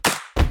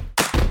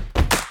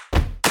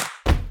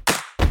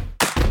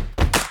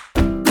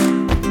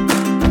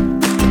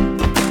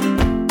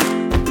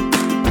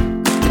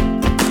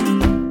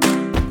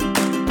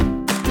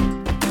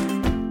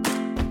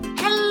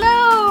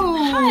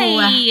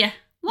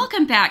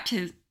Welcome back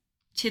to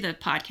the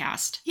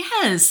podcast.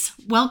 Yes,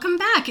 welcome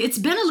back. It's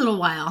been a little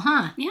while,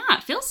 huh? Yeah,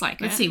 it feels like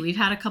Let's see, we've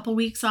had a couple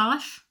weeks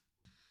off.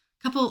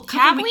 Have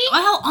we?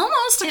 Well,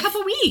 almost a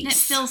couple weeks. It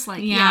feels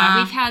like, yeah,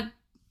 we've had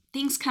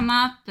things come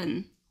up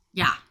and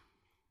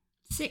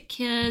sick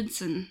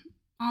kids and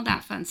all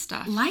that fun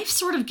stuff. Life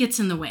sort of gets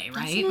in the way,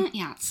 right? Doesn't it?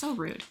 Yeah, it's so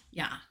rude.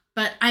 Yeah.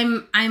 But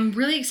I'm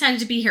really excited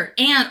to be here.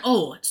 And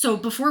so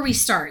before we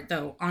start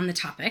though on the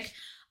topic,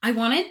 I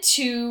wanted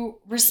to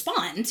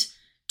respond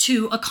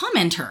to a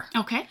commenter.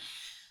 Okay.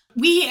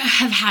 We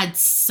have had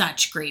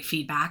such great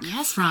feedback.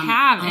 Yes, from, we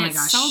have. Oh my it's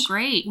gosh. So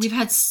great. We've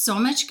had so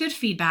much good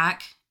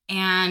feedback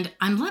and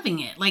I'm loving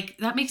it. Like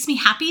that makes me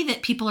happy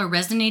that people are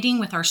resonating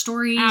with our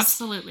stories.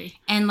 Absolutely.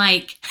 And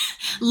like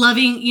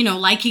loving,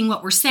 liking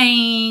what we're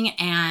saying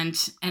and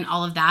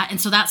all of that.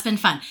 And so that's been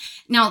fun.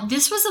 Now,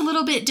 this was a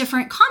little bit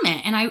different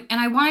comment and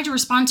I wanted to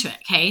respond to it.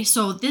 Okay.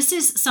 So this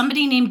is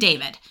somebody named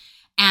David.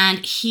 And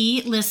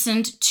he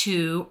listened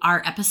to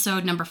our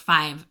episode number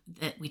 5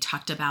 that we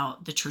talked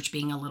about the church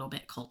being a little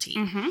bit culty.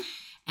 Mm-hmm.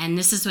 And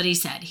this is what he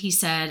said. He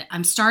said,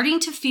 I'm starting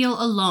to feel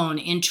alone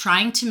in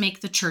trying to make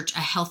the church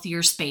a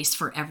healthier space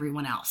for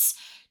everyone else.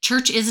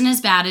 Church isn't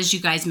as bad as you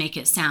guys make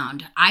it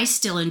sound. I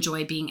still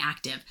enjoy being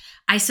active.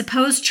 I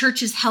suppose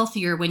church is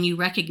healthier when you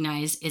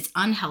recognize its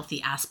unhealthy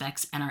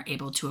aspects and are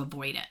able to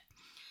avoid it.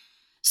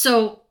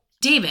 So,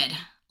 David,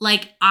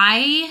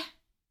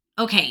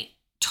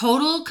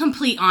 total,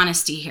 complete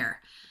honesty here.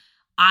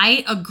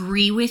 I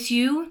agree with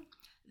you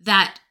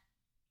that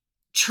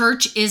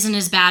church isn't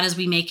as bad as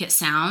we make it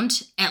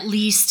sound. At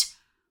least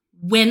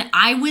when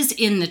I was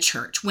in the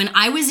church, when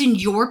I was in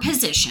your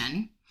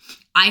position,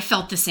 I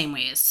felt the same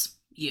way as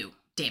you,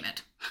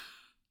 David.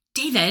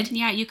 David?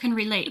 Yeah, you can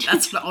relate.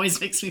 That's what always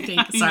makes me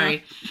think.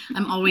 Sorry.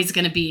 I'm always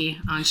going to be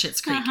on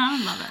Schitt's Creek.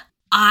 I love it.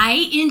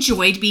 I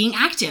enjoyed being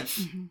active.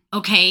 Mm-hmm.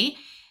 Okay.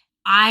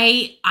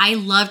 I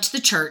loved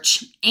the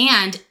church.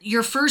 And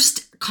your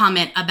first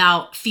comment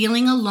about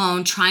feeling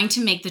alone, trying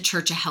to make the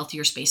church a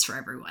healthier space for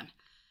everyone.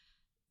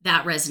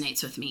 That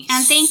resonates with me.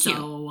 And thank you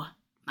so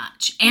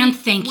much. And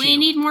thank you. We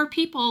need more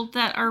people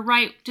that are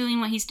right doing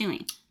what he's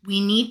doing.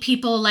 We need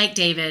people like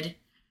David.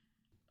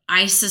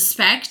 I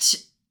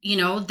suspect,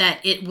 that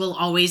it will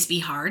always be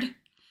hard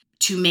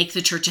to make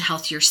the church a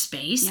healthier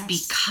space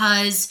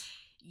because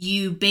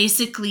you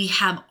basically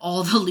have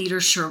all the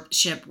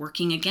leadership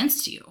working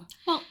against you.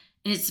 Well,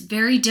 and it's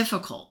very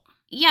difficult.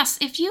 Yes,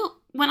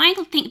 when I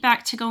think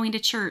back to going to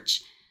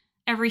church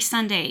every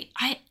Sunday,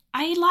 I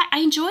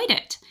enjoyed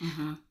it.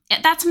 Mm-hmm.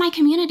 That's my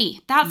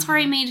community. That's where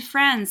I made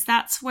friends.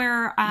 That's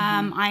where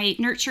I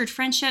nurtured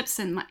friendships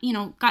and,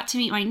 got to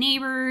meet my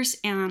neighbors.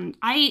 And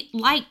I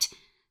liked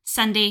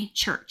Sunday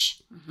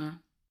church. Mm-hmm.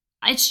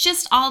 It's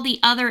just all the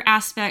other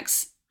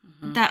aspects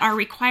that are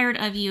required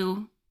of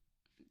you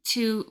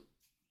to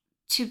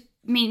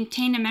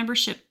maintain a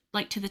membership,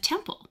 like to the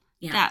temple.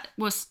 Yeah.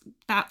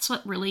 That's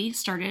what really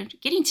started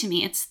getting to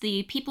me. It's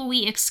the people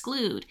we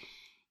exclude.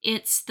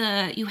 It's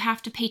you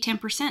have to pay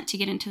 10% to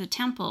get into the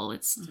temple.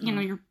 It's,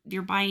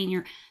 you're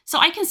buying so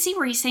I can see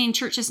where he's saying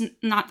church is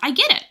not, I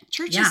get it.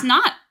 Church is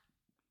not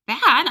bad.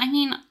 I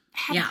mean, I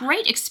had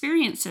great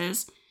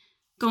experiences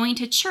going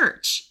to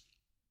church.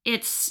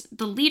 It's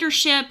the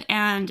leadership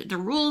and the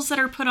rules that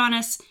are put on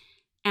us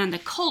and the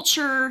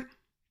culture,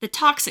 the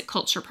toxic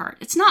culture part.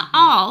 It's not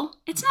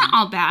it's not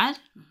all bad,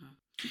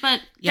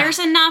 but there's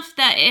enough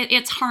that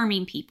it's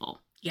harming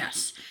people.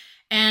 Yes.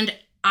 And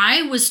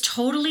I was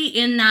totally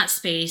in that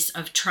space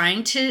of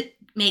trying to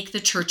make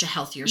the church a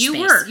healthier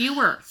space. You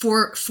were.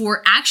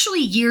 For actually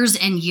years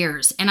and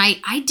years. And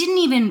I didn't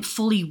even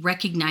fully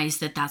recognize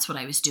that that's what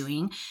I was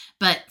doing.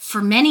 But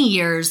for many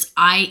years,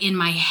 I, in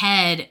my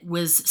head,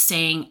 was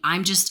saying,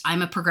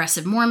 I'm a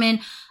progressive Mormon.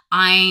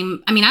 I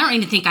don't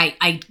even think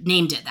I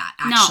named it that,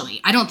 actually.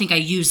 No. I don't think I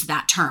used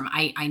that term.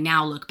 I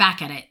now look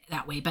back at it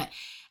that way. But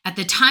at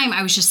the time,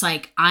 I was just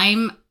like,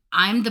 I'm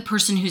the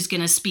person who's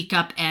going to speak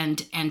up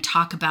and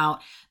talk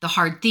about the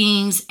hard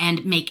things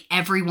and make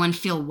everyone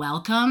feel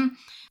welcome.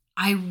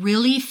 I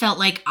really felt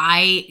like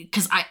I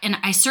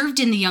served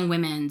in the Young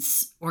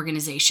Women's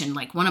Organization,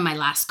 like one of my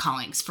last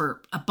callings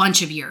for a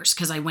bunch of years,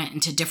 because I went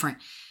into different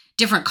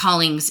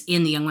callings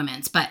in the Young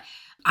Women's. But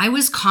I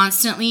was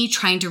constantly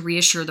trying to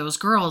reassure those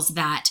girls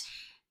that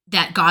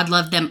God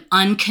loved them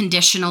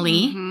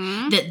unconditionally,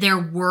 that their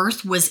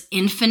worth was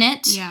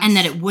infinite, and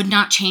that it would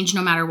not change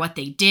no matter what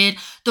they did.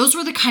 Those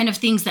were the kind of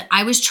things that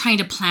I was trying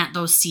to plant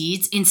those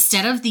seeds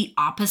instead of the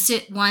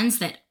opposite ones,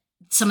 that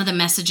some of the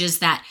messages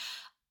that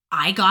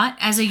I got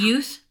as a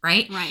youth,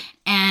 right? Right.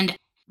 And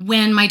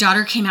when my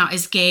daughter came out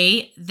as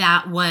gay,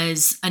 that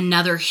was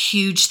another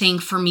huge thing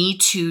for me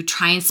to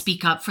try and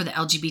speak up for the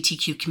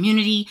LGBTQ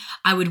community.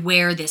 I would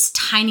wear this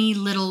tiny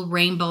little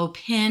rainbow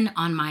pin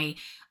on my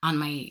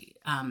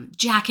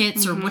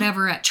jackets or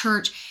whatever at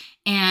church.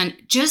 And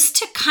just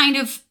to kind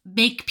of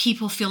make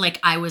people feel like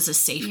I was a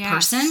safe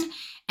person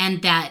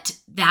and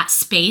that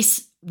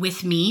space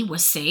with me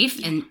was safe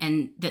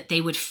and that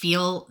they would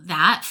feel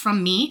that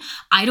from me.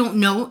 I don't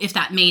know if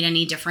that made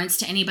any difference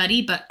to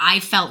anybody, but I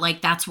felt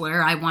like that's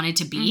where I wanted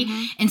to be.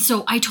 Mm-hmm. And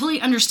so I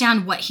totally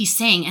understand what he's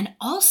saying. And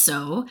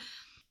also,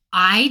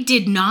 I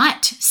did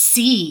not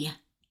see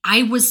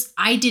a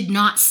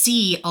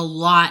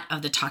lot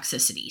of the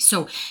toxicity.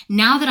 So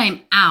now that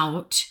I'm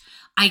out,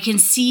 I can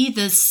see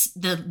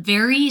the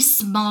very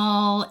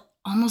small,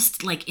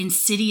 almost like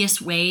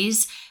insidious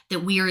ways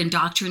that we are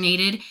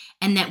indoctrinated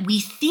and that we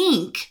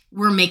think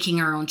we're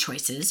making our own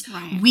choices.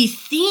 Right. We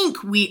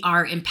think we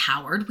are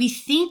empowered. We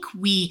think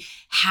we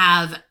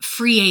have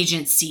free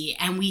agency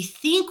and we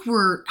think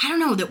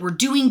that we're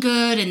doing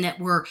good and that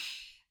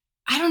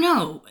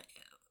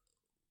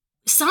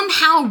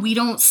somehow we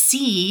don't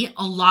see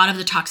a lot of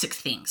the toxic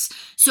things.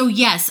 So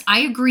yes,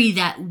 I agree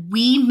that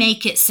we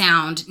make it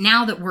sound,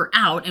 now that we're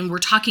out and we're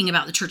talking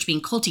about the church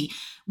being culty,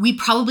 we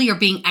probably are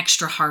being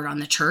extra hard on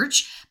the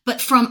church. But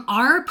from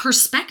our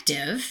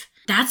perspective,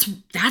 that's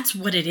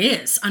what it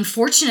is.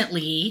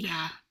 Unfortunately,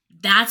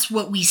 that's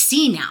what we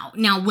see now.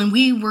 Now, when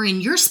we were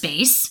in your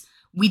space,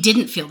 we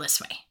didn't feel this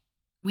way.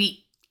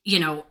 We,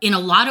 in a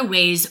lot of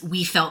ways,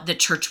 we felt that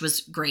church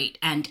was great.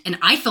 And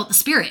I felt the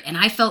Spirit and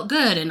I felt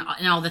good and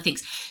all the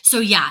things.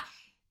 So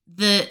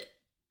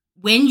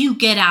when you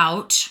get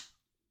out,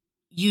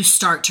 you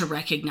start to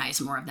recognize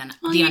more of the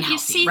unhealthy, you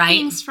see right?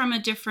 things from a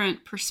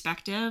different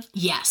perspective.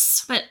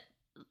 Yes. But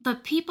the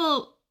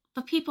people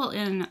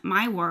in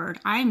my ward,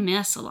 I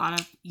miss a lot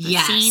of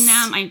seeing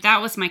them.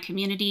 That was my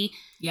community.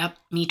 Yep,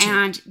 me too.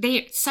 And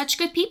they're such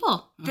good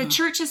people. The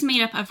church is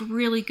made up of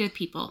really good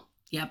people.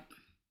 Yep,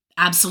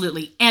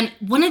 absolutely. And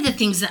one of the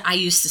things that I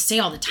used to say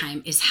all the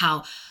time is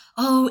how,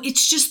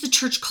 it's just the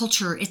church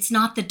culture. It's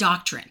not the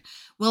doctrine.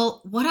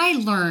 Well, what I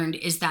learned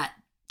is that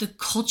the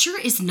culture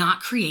is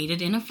not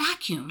created in a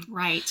vacuum.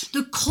 Right.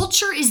 The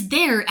culture is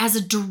there as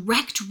a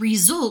direct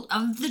result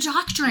of the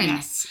doctrine.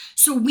 Yes.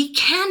 So we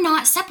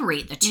cannot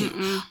separate the two.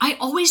 Mm-mm. I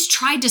always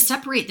tried to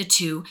separate the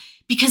two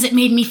because it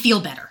made me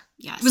feel better.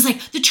 Yes. It was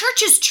like, the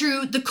church is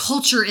true, the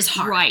culture is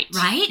hard. Right.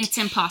 It's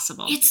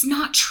impossible. It's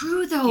not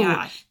true, though.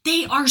 Yeah.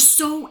 They are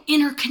so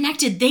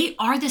interconnected. They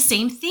are the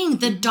same thing.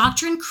 The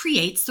doctrine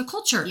creates the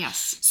culture.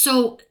 Yes.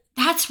 So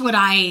that's what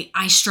I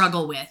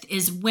struggle with,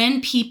 is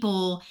when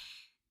people...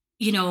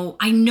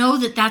 I know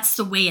that that's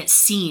the way it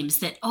seems,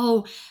 that,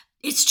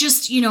 it's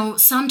just,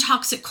 some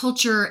toxic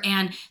culture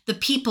and the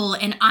people,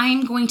 and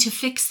I'm going to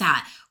fix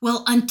that.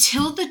 Well,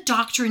 until the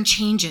doctrine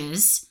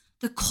changes,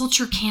 the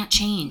culture can't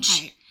change.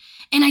 Right.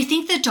 And I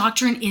think the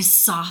doctrine is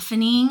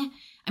softening.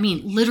 I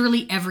mean,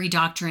 literally every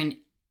doctrine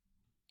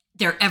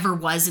there ever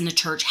was in the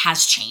church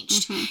has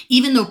changed,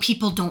 even though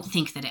people don't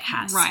think that it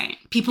has. Right.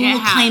 People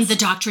will claim the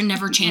doctrine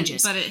never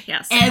changes. But it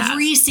has.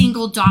 Every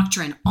single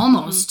doctrine,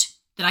 almost,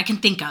 that I can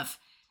think of,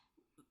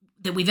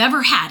 that we've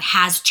ever had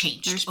has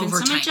changed. There's been over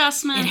some time.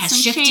 Adjustments, it has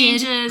some shifted.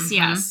 Changes,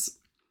 yes.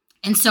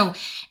 And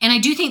I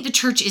do think the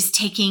church is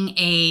taking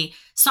a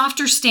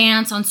softer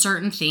stance on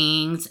certain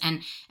things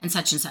and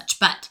such and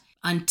such. But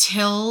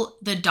until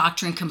the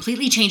doctrine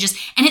completely changes,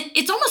 and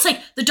it's almost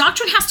like the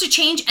doctrine has to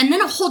change, and then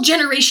a whole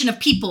generation of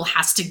people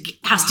has to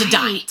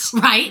die,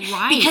 right?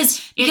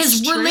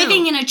 Because we're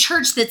living in a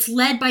church that's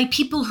led by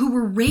people who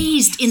were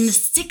raised in the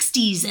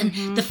 60s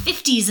and the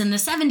 50s and the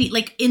 70s,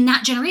 like in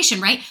that generation,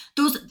 right?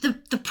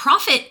 The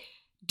prophet,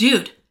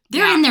 dude,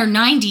 they're in their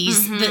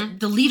 90s,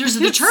 the leaders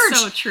of the church.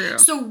 So true.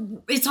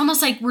 So it's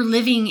almost like we're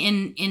living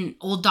in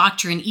old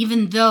doctrine,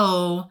 even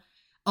though,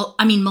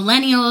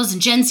 millennials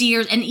and Gen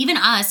Zers and even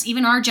us,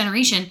 even our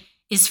generation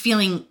is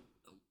feeling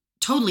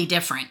totally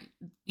different.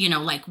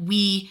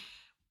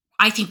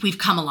 I think we've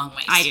come a long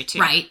ways. I do too.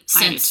 Right?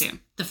 Since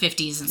the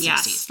 50s and 60s.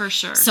 Yes, for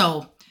sure.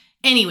 So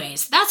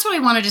anyways, that's what I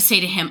wanted to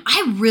say to him.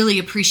 I really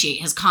appreciate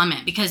his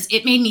comment because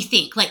it made me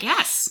think,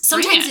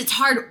 sometimes it's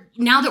hard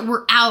now that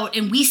we're out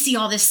and we see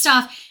all this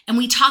stuff and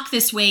we talk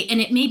this way,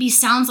 and it maybe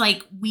sounds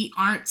like we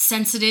aren't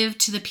sensitive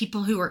to the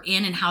people who are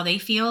in and how they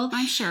feel.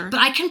 I'm sure. But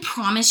I can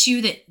promise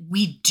you that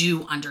we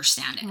do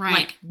understand it. Right.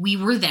 Like, we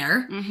were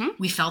there.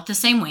 We felt the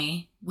same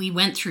way. We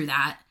went through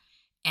that,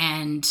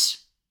 and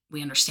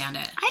we understand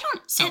it.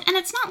 And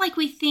it's not like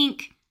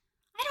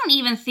I don't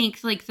even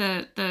think like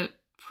the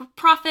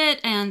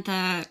prophet and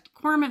the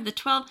quorum of the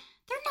 12,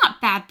 they're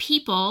not bad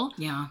people.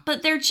 Yeah.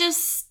 But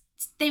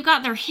they've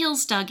got their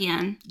heels dug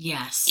in.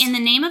 Yes. In the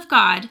name of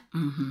God,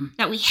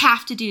 that we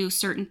have to do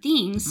certain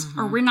things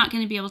or we're not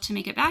going to be able to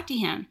make it back to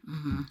him.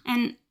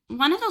 And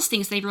one of those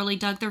things they've really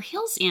dug their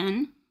heels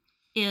in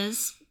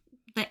is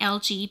the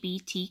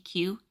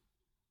LGBTQ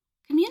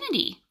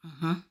community.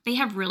 They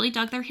have really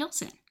dug their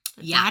heels in.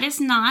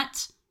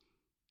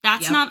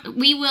 That's not,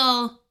 we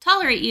will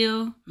tolerate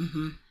you,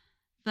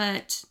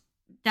 but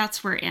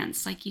that's where it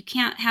ends. Like, you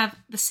can't have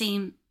the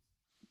same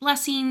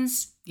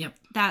blessings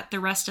that the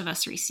rest of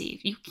us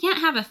receive. You can't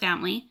have a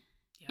family.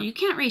 You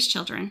can't raise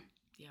children.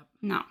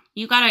 No.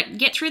 You got to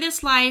get through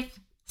this life,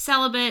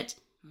 celibate,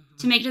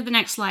 to make it to the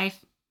next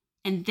life,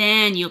 and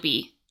then you'll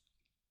be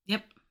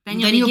Then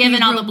you'll be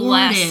given all the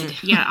blessings.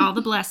 All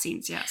the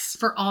blessings, yes.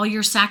 For all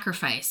your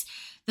sacrifice.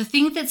 The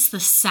thing that's the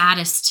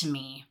saddest to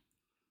me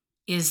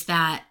is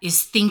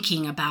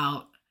thinking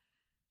about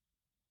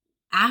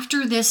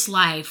after this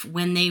life,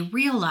 when they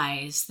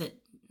realize that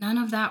none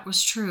of that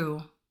was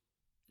true,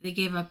 they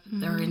gave up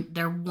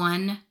their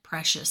one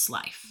precious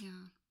life. Yeah.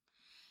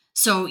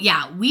 So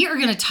yeah, we are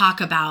going to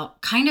talk about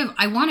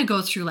I want to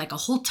go through like a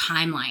whole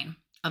timeline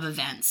of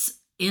events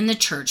in the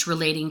church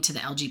relating to the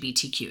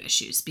LGBTQ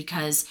issues,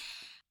 because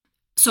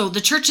so the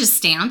church's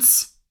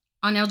stance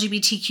on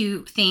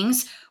LGBTQ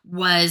things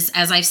was,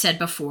 as I've said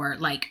before,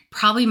 like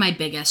probably my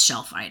biggest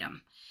shelf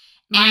item.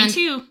 Mine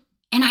too.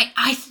 And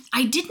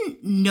I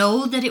didn't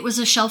know that it was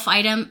a shelf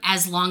item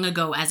as long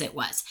ago as it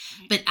was.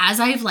 But as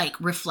I've like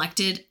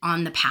reflected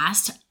on the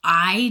past,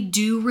 I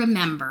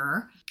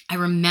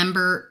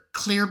remember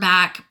clear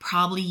back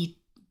probably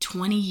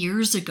 20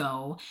 years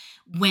ago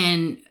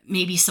when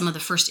maybe some of the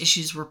first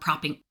issues were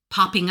popping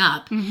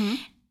up. Mm-hmm.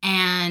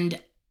 And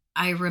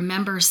I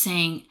remember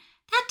saying,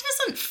 that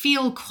doesn't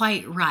feel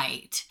quite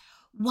right.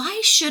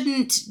 Why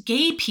shouldn't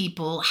gay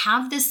people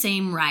have the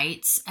same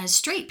rights as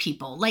straight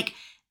people? Like,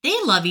 they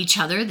love each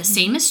other the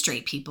same as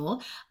straight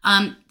people.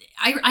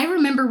 I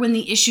remember when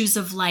the issues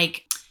of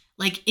like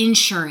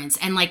insurance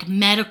and like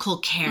medical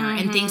care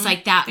and things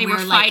like that. They were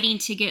fighting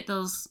to get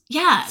those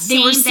they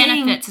were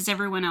saying, benefits as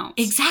everyone else.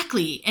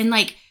 Exactly. And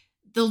like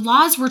the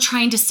laws were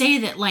trying to say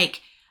that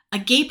like a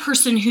gay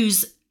person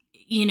who's,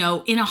 in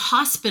a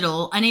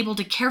hospital, unable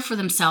to care for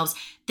themselves,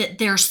 that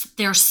their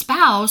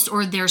spouse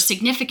or their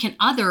significant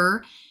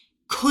other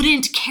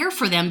couldn't care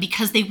for them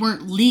because they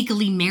weren't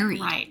legally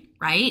married.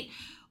 Right?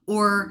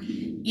 Or,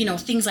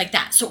 things like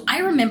that. So I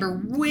remember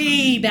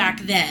way back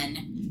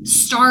then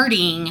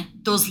starting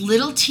those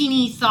little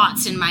teeny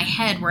thoughts in my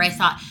head where I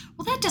thought,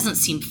 well, that doesn't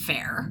seem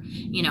fair,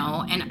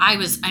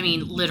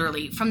 and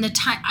literally from the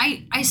time,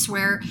 I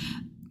swear,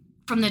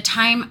 from the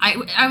time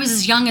I was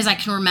as young as I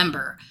can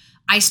remember,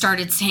 I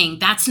started saying,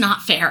 that's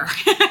not fair.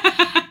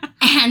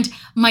 And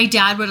my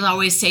dad would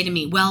always say to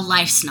me, well,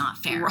 life's not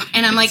fair. Right.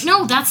 And I'm like,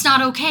 no, that's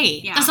not okay.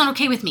 Yeah. That's not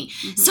okay with me.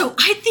 Mm-hmm. So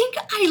I think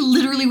I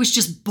literally was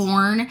just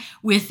born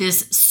with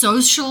this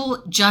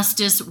social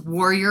justice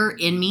warrior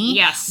in me.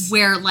 Yes.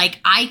 Where like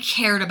I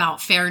cared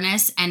about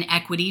fairness and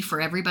equity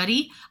for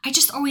everybody. I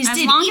just always did.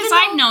 As long as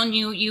I've known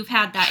you, you've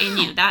had that in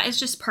you. That is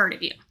just part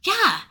of you.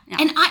 Yeah.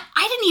 And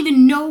I didn't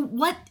even know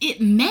what it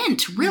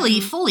meant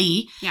really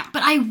fully. Yeah.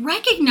 But I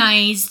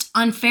recognized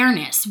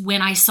unfairness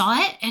when I saw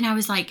it. And I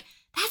was like,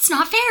 that's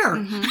not fair.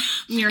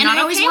 Mm-hmm. And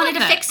I always wanted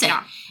to fix it.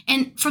 Yeah.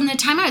 And from the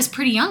time I was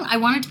pretty young, I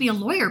wanted to be a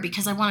lawyer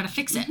because I wanted to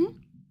fix it. Mm-hmm.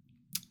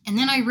 And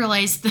then I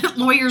realized that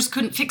lawyers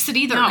couldn't fix it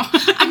either. No.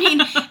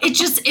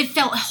 It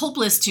felt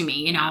hopeless to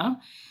me,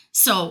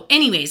 So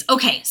anyways,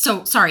 okay.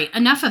 So sorry,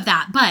 enough of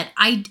that. But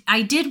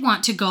I did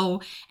want to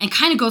go and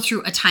kind of go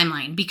through a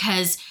timeline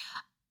because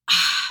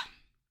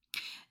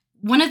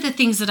one of the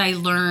things that I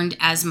learned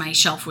as my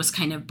shelf was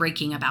kind of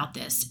breaking about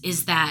this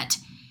is that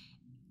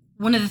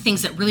one of the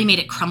things that really made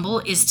it crumble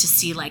is to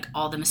see like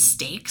all the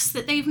mistakes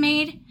that they've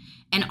made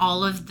and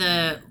all of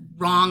the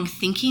wrong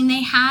thinking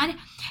they had.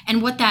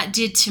 And what that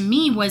did to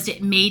me was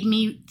it made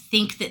me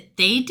think that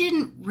they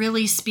didn't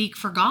really speak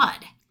for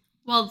God.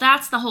 Well,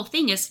 that's the whole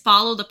thing is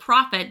follow the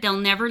prophet. They'll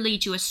never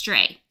lead you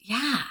astray.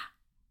 Yeah.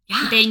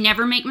 Yeah. They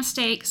never make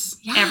mistakes.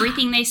 Yeah.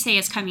 Everything they say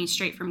is coming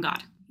straight from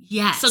God.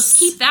 Yes. So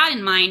keep that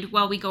in mind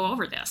while we go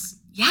over this.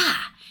 Yeah.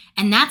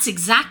 And that's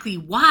exactly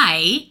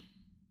why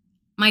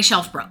my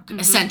shelf broke,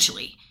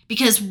 essentially.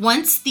 Because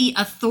once the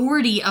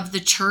authority of the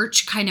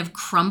church kind of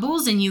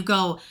crumbles and you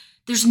go,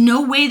 there's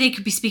no way they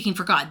could be speaking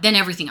for God, then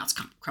everything else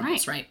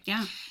crumbles, right?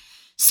 Yeah.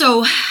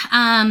 So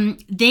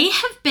they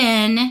have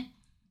been,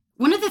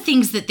 one of the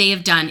things that they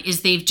have done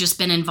is they've just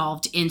been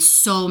involved in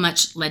so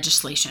much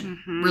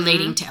legislation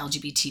relating to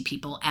LGBT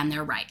people and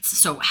their rights.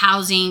 So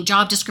housing,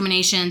 job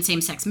discrimination,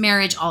 same-sex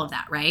marriage, all of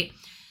that, right?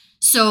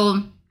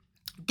 So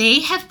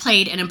they have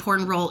played an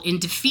important role in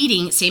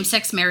defeating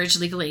same-sex marriage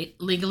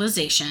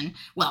legalization.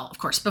 Well, of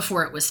course,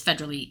 before it was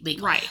federally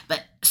legal. Right.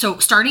 But so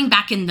starting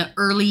back in the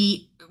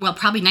probably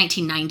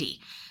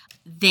 1990,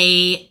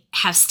 they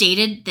have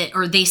stated that,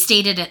 or they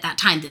stated at that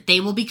time that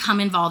they will become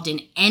involved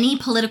in any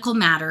political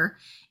matter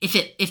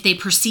if they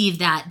perceive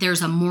that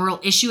there's a moral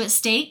issue at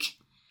stake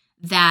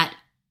that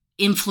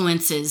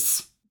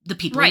influences the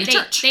people in the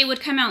church. They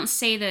would come out and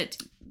say that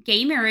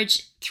gay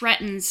marriage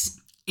threatens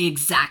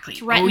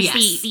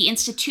the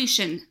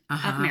institution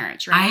of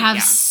marriage, right? I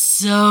have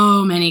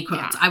so many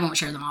quotes. I won't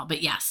share them all,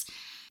 but yes.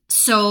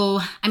 So,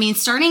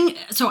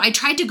 I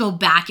tried to go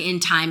back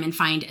in time and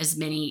find as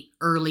many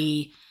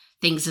early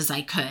things as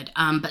I could.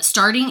 But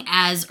starting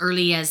as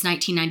early as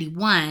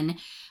 1991,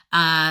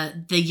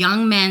 the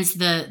Young Men's,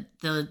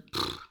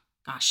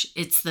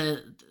 it's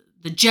the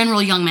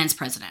General Young Men's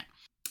president.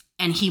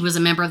 And he was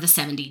a member of the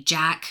 70,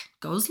 Jack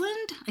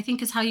Gosland, I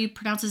think is how you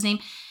pronounce his name.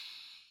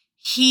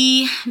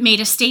 He made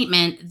a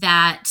statement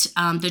that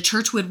the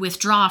church would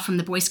withdraw from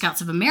the Boy Scouts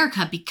of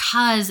America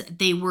because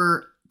they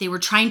were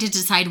trying to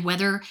decide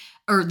whether,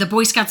 or the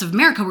Boy Scouts of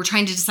America were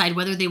trying to decide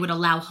whether they would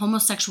allow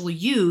homosexual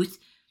youth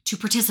to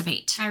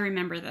participate. I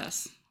remember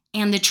this.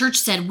 And the church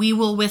said, we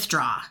will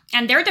withdraw.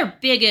 And they're their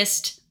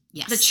biggest,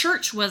 Yes. the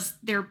church was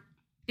their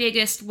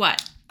biggest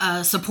what?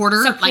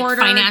 Supporter, like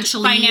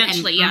financially.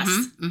 Financially, yes.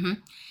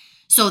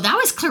 So that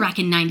was clear back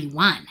in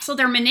 91. So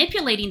they're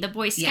manipulating the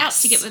Boy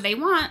Scouts to get what they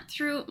want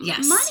through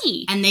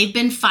money. And they've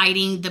been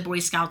fighting the Boy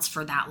Scouts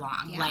for that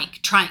long,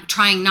 like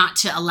trying not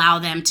to allow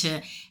them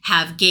to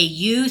have gay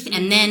youth.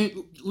 And then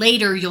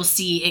later you'll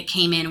see it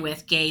came in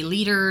with gay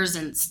leaders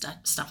and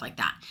stuff like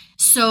that.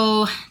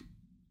 So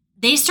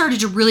they started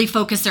to really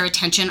focus their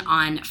attention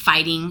on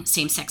fighting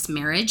same-sex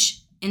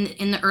marriage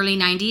in the early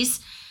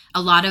 90s.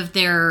 A lot of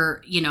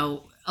their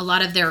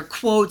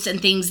quotes and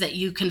things that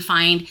you can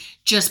find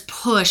just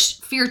push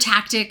fear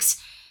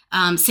tactics,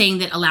 saying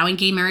that allowing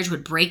gay marriage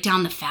would break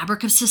down the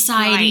fabric of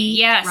society.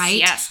 Right.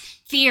 Yes.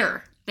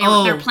 Fear.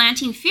 They're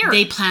planting fear.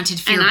 They planted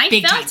fear. And I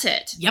big felt time.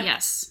 it. Yep.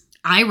 Yes.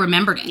 I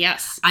remembered it.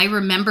 Yes. I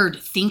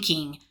remembered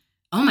thinking,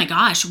 oh my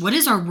gosh, what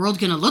is our world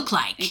going to look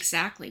like?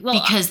 Exactly.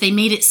 Well, because they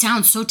made it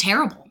sound so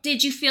terrible.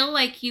 Did you feel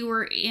like you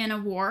were in a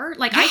war?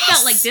 Like I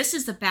felt like this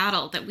is the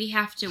battle that we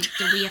have to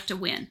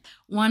win.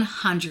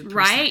 100%.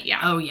 Right? Yeah.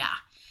 Oh yeah.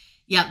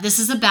 Yeah, this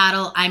is a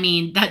battle. I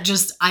mean,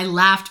 I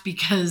laughed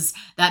because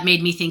that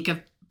made me think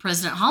of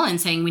President Holland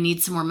saying we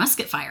need some more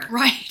musket fire.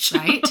 Right.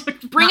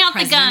 Bring Not out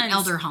President, the guns.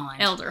 Elder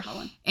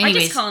Holland. Anyways, I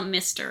just call him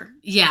Mr.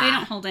 Yeah. They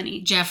don't hold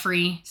any.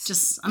 Jeffrey.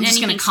 I'm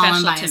just going to call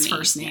him by his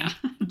first name.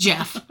 Yeah.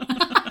 Jeff.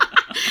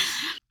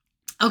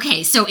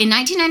 Okay, so in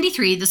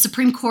 1993, the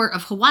Supreme Court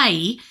of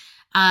Hawaii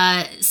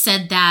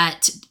said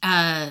that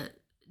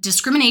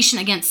discrimination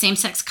against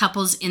same-sex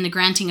couples in the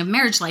granting of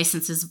marriage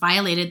licenses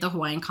violated the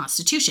Hawaiian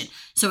Constitution.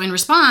 So in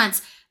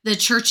response, the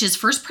church's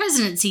first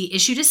presidency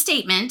issued a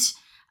statement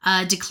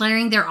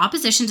declaring their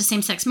opposition to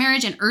same-sex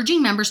marriage and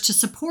urging members to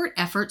support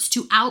efforts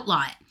to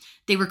outlaw it.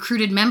 They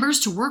recruited members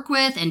to work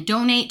with and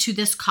donate to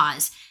this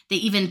cause. They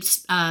even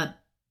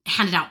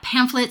handed out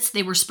pamphlets.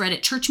 They were spread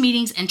at church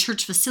meetings, and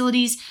church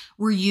facilities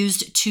were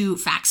used to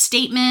fax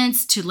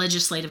statements to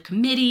legislative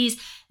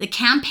committees. The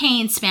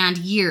campaign spanned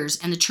years,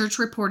 and the church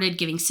reported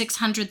giving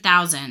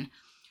 $600,000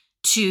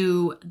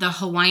 to the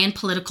Hawaiian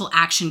Political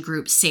Action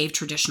Group Save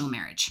Traditional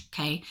Marriage.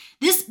 Okay,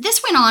 this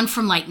went on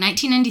from like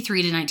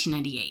 1993 to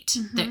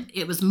 1998.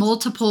 It was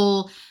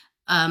multiple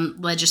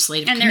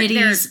legislative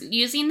committees. They're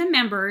using the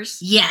members,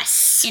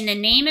 yes, in the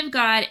name of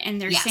God,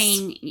 and they're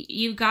saying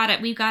we've got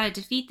to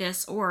defeat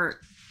this, or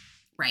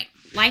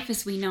life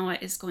as we know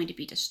it is going to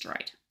be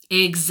destroyed.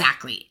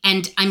 Exactly.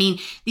 And I mean,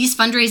 these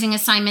fundraising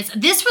assignments,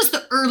 this was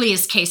the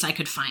earliest case I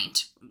could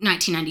find,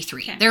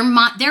 1993. Okay.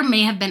 There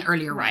may have been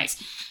earlier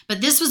ones, but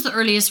this was the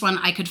earliest one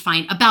I could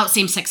find about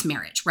same-sex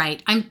marriage,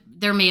 right?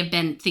 There may have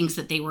been things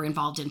that they were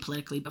involved in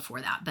politically before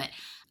that, but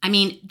I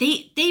mean,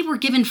 they were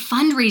given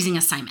fundraising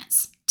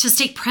assignments to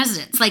stake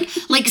presidents,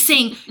 like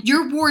saying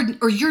your ward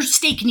or your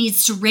stake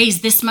needs to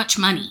raise this much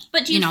money.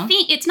 But do you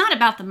think it's not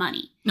about the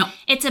money? No.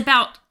 It's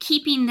about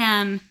keeping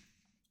them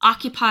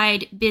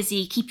occupied,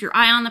 busy, keep your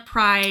eye on the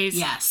prize.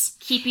 Yes.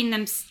 Keeping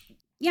them,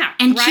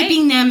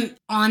 keeping them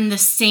on the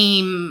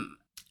same,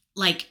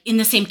 like in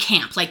the same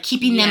camp, like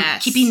keeping them,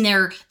 keeping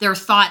their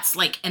thoughts,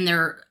 like, and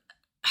their,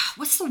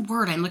 what's the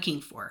word I'm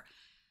looking for?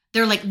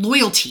 They're like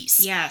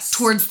loyalties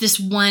towards this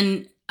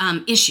one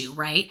issue,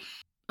 right?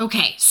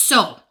 Okay,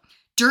 so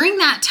during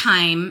that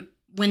time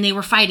when they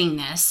were fighting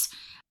this,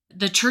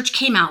 the church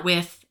came out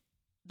with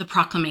the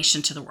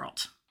proclamation to the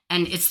world.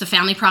 And it's the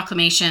Family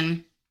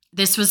Proclamation.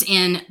 This was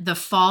in the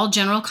Fall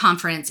General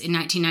Conference in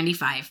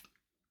 1995.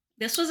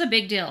 This was a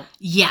big deal.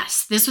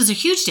 Yes, this was a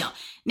huge deal.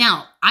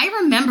 Now, I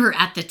remember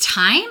at the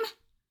time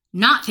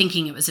not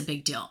thinking it was a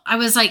big deal. I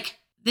was like,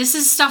 this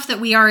is stuff that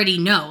we already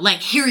know, like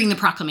hearing the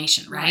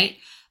proclamation, right?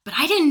 But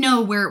I didn't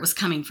know where it was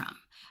coming from.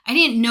 I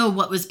didn't know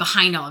what was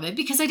behind all of it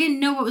because I didn't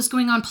know what was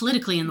going on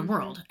politically in the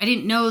world. I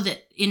didn't know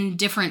that in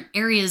different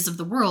areas of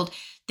the world,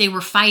 they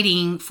were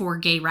fighting for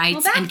gay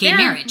rights and gay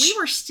marriage. We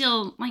were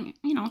still like,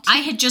 I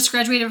had just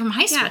graduated from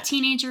high school. Yeah,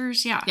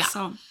 teenagers. Yeah.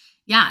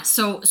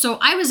 So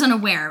I was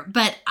unaware,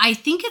 but I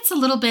think it's a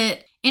little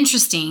bit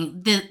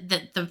interesting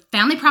that the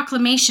Family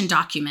Proclamation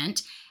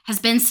document has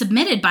been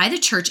submitted by the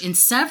church in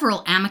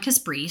several amicus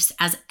briefs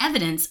as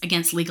evidence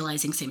against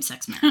legalizing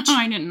same-sex marriage.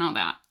 I didn't know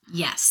that.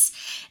 Yes.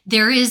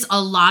 There is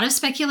a lot of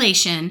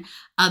speculation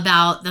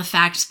about the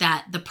fact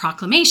that the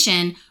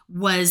proclamation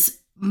was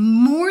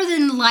more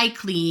than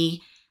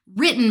likely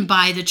written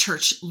by the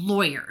church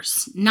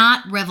lawyers,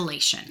 not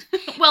revelation.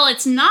 Well,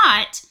 it's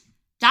not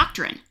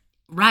doctrine.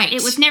 Right.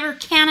 It was never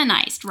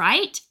canonized,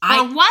 right?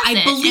 Or was it?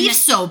 I believe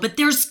so, but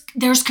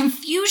there's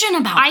confusion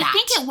about that. I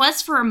think it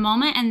was for a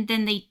moment, and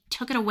then they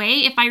took it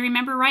away, if I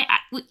remember right.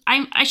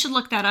 I should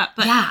look that up.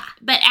 But,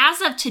 but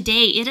as of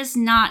today, it is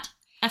not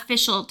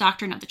official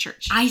doctrine of the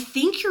church. I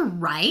think you're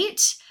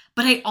right,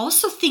 but I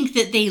also think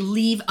that they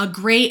leave a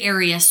gray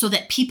area so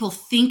that people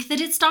think that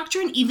it's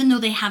doctrine, even though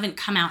they haven't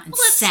come out and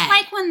said. It's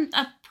like when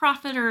a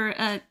prophet or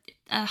a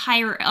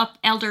higher up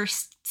elder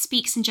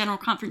speaks in general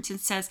conference and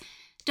says,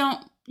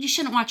 you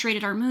shouldn't watch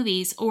rated R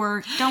movies,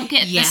 or don't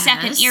get the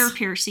second ear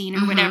piercing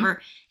or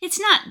whatever. It's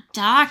not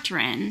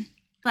doctrine.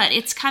 but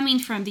it's coming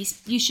from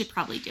these, you should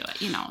probably do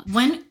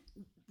it,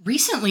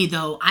 Recently,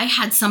 though, I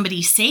had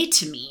somebody say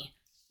to me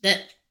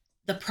that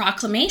the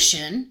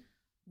proclamation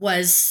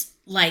was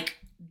like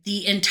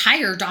the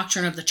entire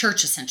doctrine of the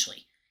church,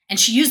 essentially. And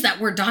she used that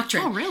word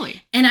doctrine. Oh,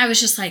 really? And I was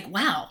just like,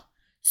 wow.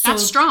 So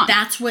that's strong.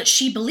 That's what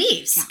she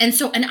believes. Yeah.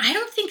 And I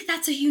don't think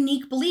that's a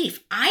unique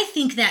belief. I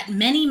think that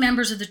many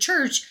members of the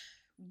church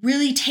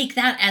really take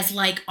that as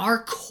like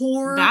our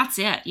core. That's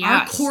it. Yeah.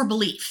 Our core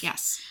belief.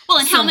 Yes. Well,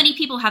 and how many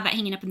people have that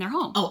hanging up in their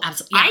home? Oh,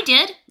 absolutely. Yeah. I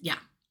did. Yeah.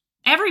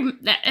 Every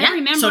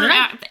member, so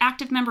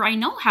active member I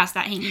know has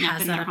that hanging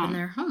up in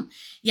their home.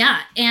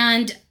 Yeah.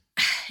 And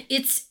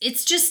it's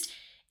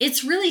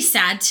really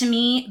sad to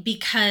me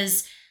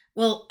because,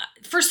 well,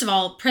 first of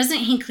all,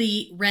 President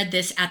Hinckley read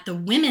this at the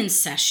women's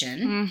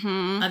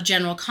session of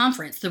General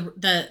Conference.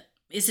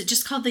 Is it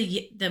just called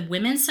the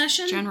women's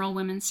session? General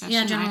women's session.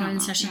 Yeah, General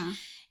Women's Session. Yeah.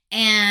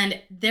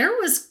 And there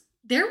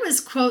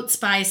was quotes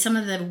by some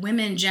of the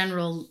women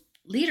general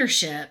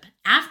leadership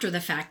after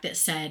the fact that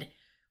said,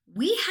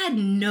 we had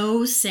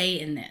no say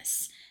in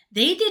this.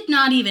 They did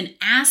not even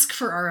ask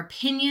for our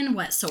opinion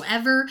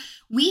whatsoever.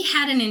 We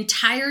had an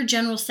entire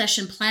general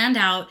session planned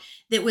out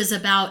that was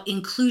about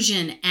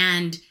inclusion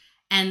and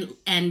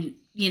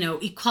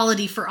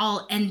equality for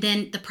all. And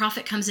then the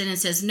prophet comes in and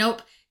says,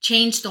 nope,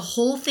 change the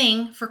whole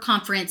thing for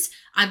conference.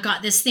 I've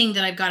got this thing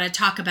that I've got to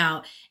talk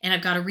about, and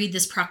I've got to read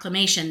this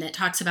proclamation that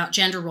talks about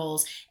gender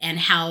roles and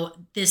how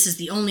this is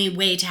the only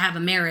way to have a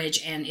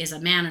marriage and is a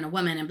man and a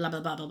woman and blah, blah,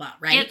 blah, blah, blah,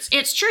 right?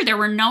 It's true. There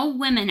were no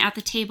women at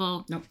the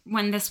table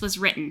when this was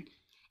written.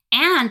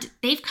 And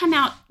they've come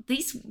out,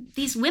 these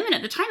women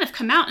at the time have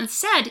come out and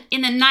said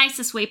in the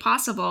nicest way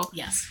possible,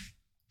 yes,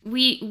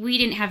 we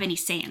didn't have any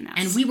say in this.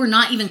 And we were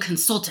not even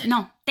consulted.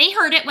 No, they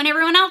heard it when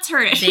everyone else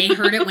heard it. They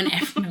heard it when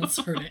everyone else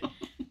heard it.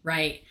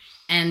 Right.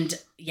 And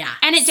yeah.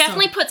 And it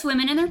definitely puts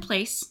women in their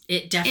place.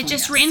 It definitely It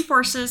just does.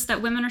 reinforces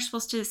that women are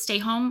supposed to stay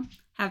home,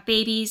 have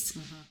babies,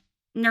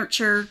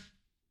 nurture,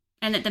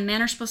 and that the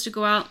men are supposed to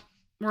go out,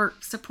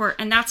 work, support,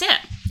 and that's it.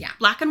 Yeah.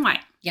 Black and white.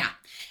 Yeah.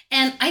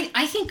 And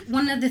I think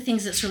one of the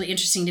things that's really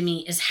interesting to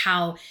me is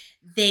how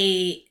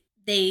they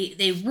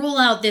roll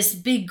out this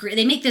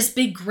they make this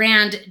big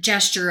grand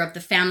gesture of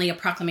the family, a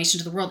proclamation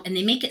to the world, and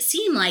they make it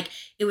seem like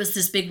it was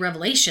this big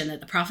revelation that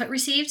the prophet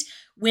received,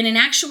 when in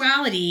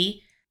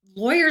actuality,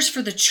 lawyers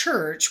for the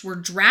church were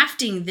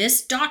drafting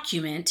this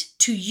document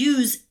to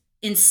use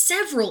in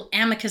several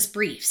amicus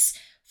briefs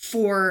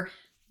for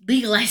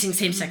legalizing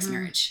same-sex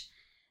marriage.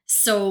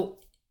 So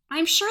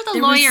I'm sure the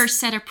lawyers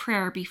said a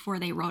prayer before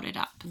they wrote it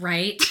up.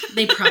 Right?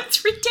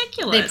 It's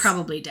ridiculous. They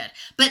probably did.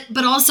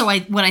 But also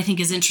what I think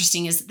is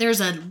interesting is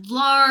there's a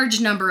large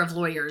number of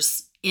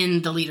lawyers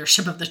in the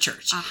leadership of the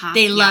church.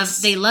 They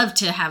love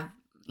to have,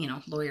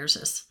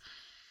 lawyers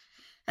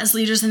as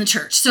leaders in the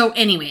church. So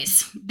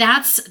anyways,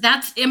 that's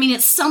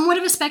it's somewhat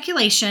of a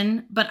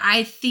speculation, but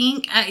I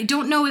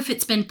don't know if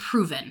it's been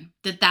proven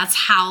that that's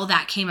how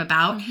that came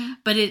about,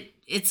 but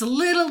it's a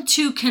little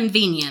too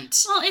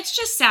convenient. Well, it's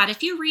just sad.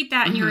 If you read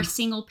that and you're a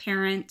single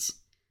parent,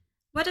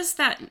 what is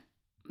that?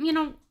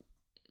 You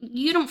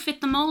don't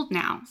fit the mold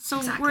now. So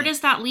exactly. Where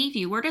does that leave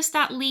you? Where does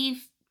that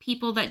leave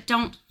people that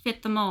don't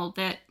fit the mold,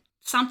 that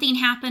something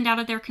happened out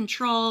of their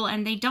control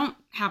and they don't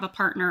have a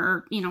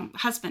partner or,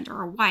 husband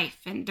or a wife,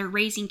 and they're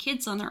raising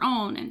kids on their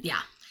own? And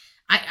yeah,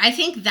 I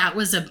think that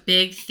was a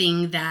big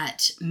thing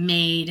that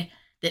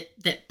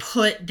that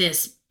put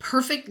this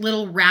perfect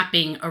little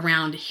wrapping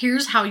around,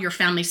 here's how your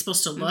family's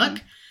supposed to look.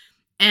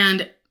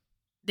 And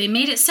they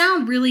made it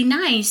sound really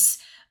nice,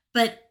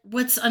 but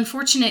what's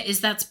unfortunate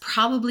is that's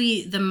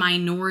probably the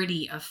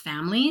minority of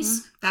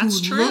families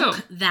who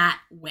look that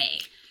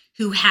way,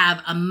 who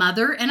have a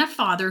mother and a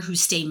father who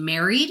stay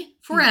married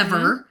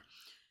forever.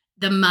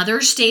 The mother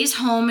stays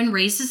home and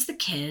raises the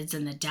kids,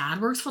 and the dad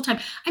works full time.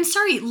 I'm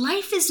sorry,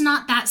 life is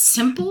not that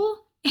simple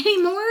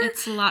anymore.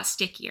 It's a lot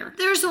stickier.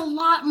 There's a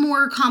lot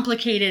more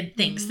complicated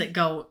things that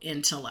go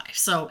into life.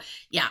 So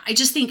yeah, I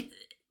just think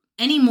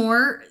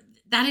anymore,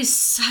 that is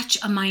such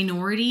a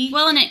minority.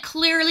 Well, and it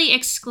clearly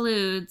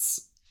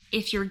excludes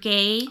if you're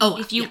gay,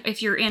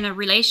 if you're in a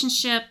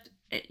relationship,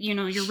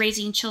 you're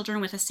raising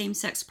children with a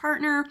same-sex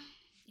partner.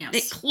 Yes.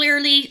 It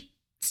clearly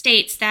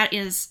states that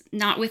is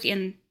not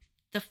within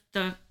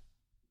the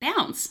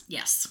bounds.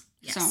 Yes.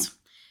 So.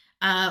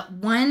 I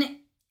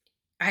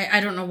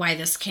don't know why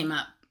this came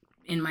up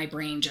in my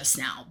brain just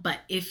now, but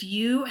if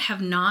you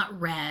have not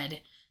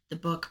read the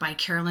book by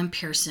Carolyn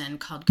Pearson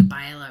called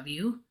Goodbye, I Love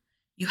You,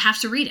 you have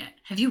to read it.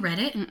 Have you read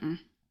it? Mm-mm.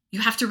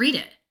 You have to read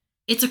it.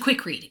 It's a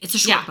quick read. It's a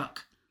short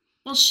book.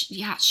 Well,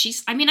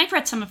 I've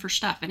read some of her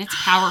stuff and it's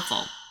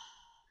powerful.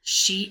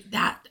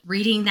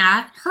 Reading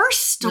that, her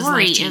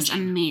story is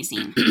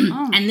amazing.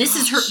 And this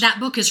is that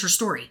book is her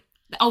story.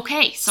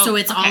 Okay. So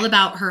it's all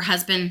about her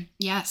husband.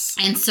 Yes.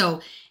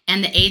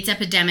 And the AIDS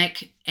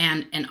epidemic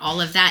and all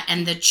of that.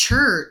 And the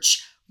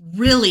church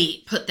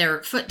really put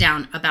their foot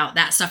down about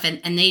that stuff.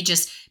 And they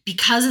just,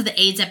 because of the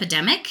AIDS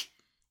epidemic,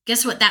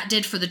 guess what that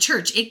did for the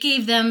church? It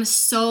gave them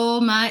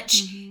so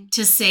much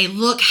to say,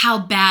 look how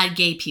bad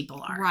gay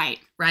people are. Right.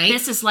 Right.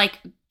 This is like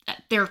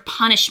their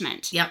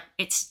punishment. Yep.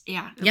 It's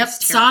yep.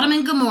 Sodom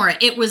and Gomorrah.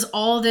 It was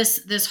all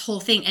this whole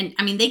thing. And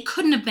I mean, they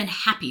couldn't have been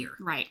happier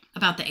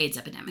about the AIDS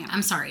epidemic. Yeah.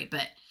 I'm sorry,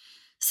 but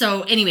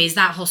so anyways,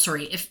 that whole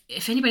story,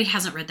 if anybody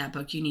hasn't read that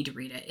book, you need to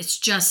read it.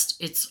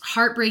 It's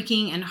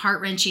heartbreaking and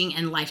heart-wrenching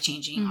and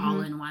life-changing all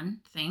in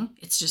one thing.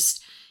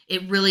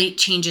 It really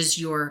changes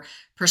your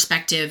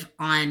perspective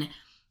on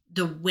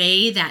the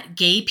way that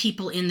gay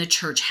people in the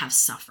church have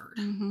suffered,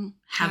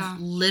 have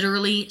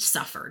literally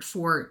suffered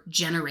for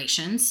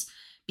generations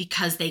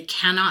because they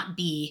cannot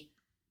be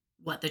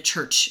what the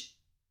church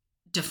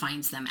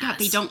defines them as.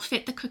 They don't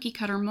fit the cookie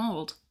cutter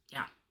mold.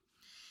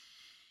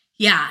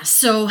 Yeah,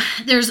 so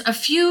there's a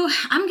few.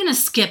 I'm gonna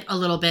skip a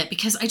little bit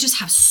because I just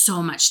have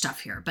so much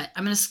stuff here. But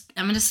I'm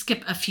gonna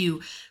skip a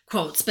few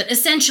quotes. But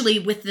essentially,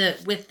 with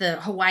the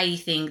Hawaii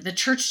thing, the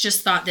church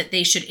just thought that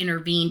they should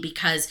intervene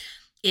because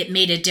it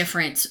made a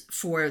difference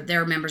for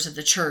their members of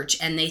the church,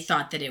 and they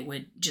thought that it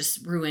would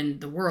just ruin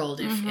the world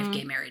if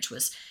gay marriage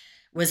was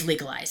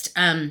legalized.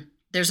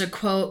 There's a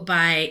quote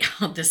by,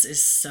 this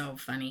is so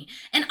funny.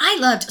 And I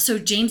loved,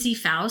 James E.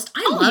 Faust,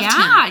 I loved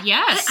him.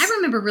 Yes. I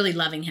remember really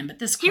loving him, but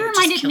this quote He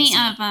reminded me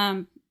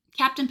of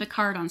Captain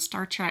Picard on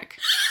Star Trek,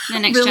 The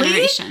Next Really?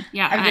 Generation.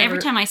 Yeah, every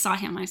time I saw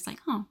him, I was like,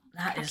 that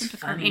Captain is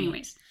Picard. funny.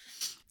 Anyways.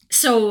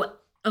 So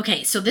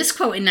this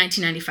quote in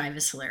 1995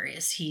 is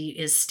hilarious. He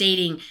is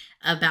stating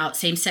about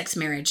same-sex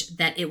marriage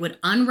that it would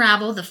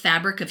unravel the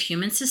fabric of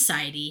human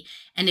society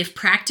and if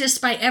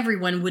practiced by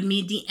everyone would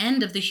mean the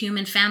end of the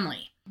human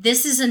family.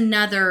 This is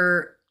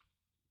another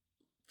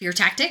fear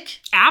tactic.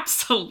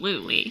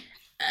 Absolutely.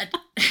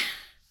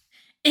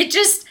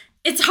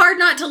 It's hard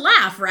not to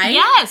laugh, right?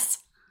 Yes.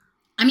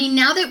 I mean,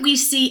 now that we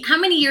see how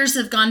many years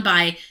have gone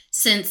by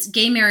since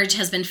gay marriage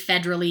has been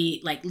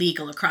federally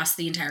legal across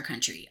the entire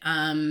country,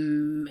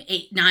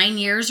 8, 9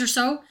 years or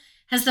so.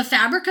 Has the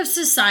fabric of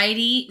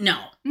society? No.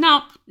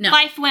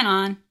 Life went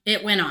on.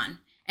 It went on.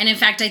 And in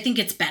fact, I think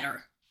it's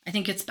better.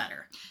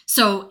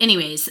 So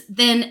anyways,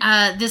 then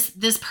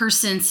this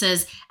person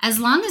says, as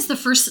long as the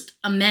First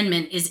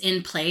Amendment is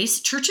in place,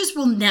 churches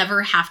will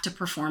never have to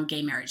perform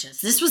gay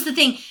marriages. This was the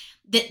thing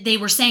that they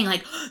were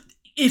saying,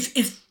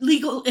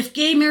 if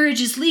gay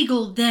marriage is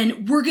legal,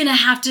 then we're going to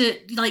have to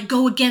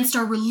go against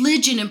our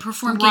religion and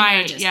perform gay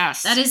marriages.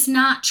 Yes. That is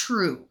not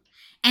true.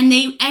 And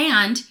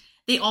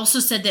they also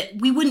said that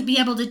we wouldn't be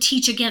able to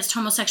teach against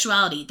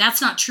homosexuality.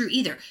 That's not true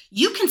either.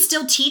 You can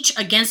still teach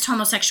against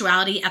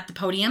homosexuality at the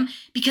podium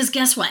because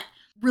guess what?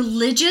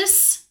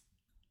 Religious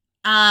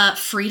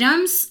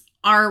freedoms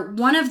are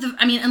one of the,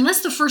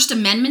 unless the First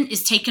Amendment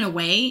is taken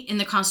away in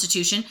the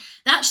Constitution,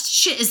 that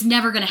shit is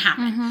never going to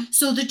happen.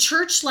 So the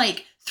church,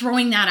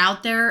 throwing that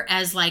out there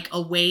as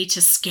a way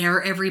to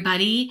scare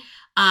everybody,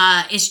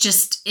 it's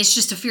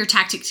just a fear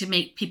tactic to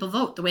make people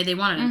vote the way they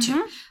wanted them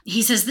to.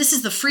 He says, this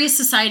is the freest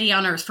society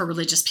on earth for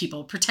religious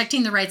people.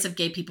 Protecting the rights of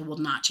gay people will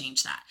not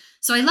change that.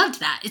 So I loved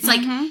that. It's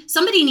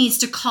somebody needs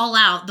to call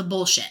out the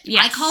bullshit.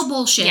 Yes. I call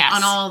bullshit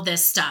on all of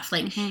this stuff.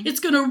 It's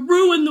going to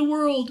ruin the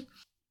world.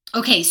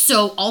 Okay,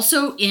 so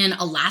also in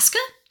Alaska,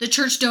 the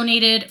church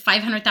donated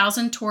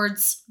 $500,000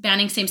 towards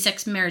banning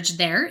same-sex marriage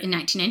there in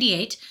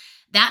 1998.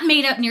 That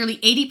made up nearly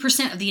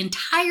 80% of the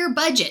entire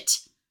budget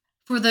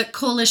for the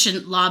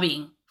coalition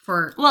lobbying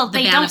for the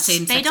ban of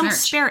same-sex marriage. They don't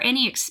spare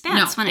any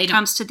expense when it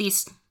comes to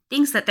these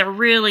things that they're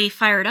really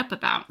fired up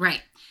about.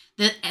 Right.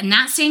 And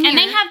that same year, and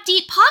they have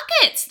deep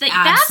pockets.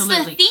 That's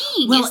the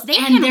thing. Well,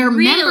 and their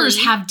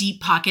members have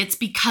deep pockets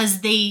because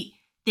they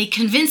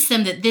convinced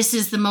them that this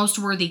is the most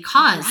worthy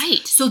cause.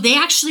 Right. So they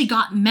actually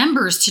got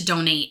members to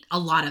donate a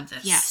lot of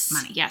this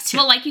money. Yes.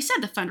 Well, like you said,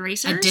 the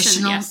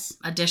fundraisers.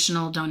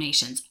 Additional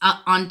donations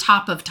on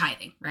top of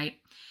tithing, right?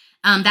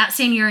 That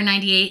same year in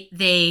 98,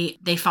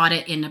 they fought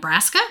it in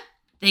Nebraska.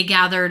 They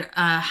gathered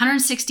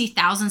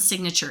 160,000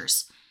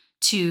 signatures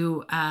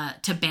to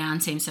ban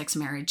same-sex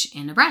marriage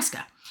in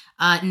Nebraska.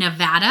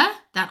 Nevada,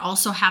 that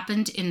also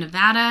happened in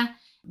Nevada,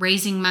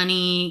 raising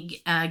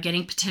money,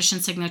 getting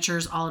petition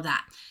signatures, all of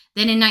that.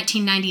 Then in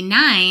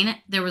 1999,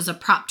 there was a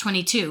Prop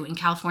 22 in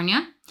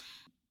California.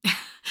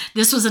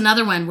 This was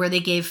another one where they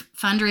gave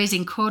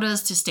fundraising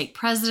quotas to state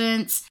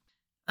presidents.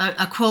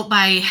 A quote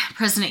by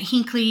President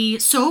Hinckley,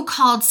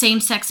 so-called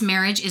same-sex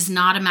marriage is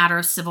not a matter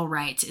of civil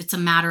rights. It's a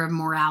matter of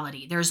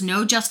morality. There's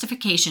no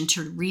justification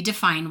to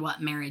redefine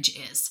what marriage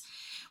is.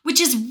 Which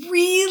is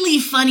really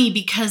funny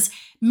because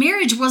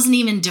marriage wasn't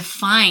even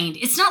defined.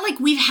 It's not like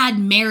we've had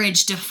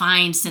marriage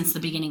defined since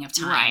the beginning of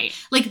time. Right.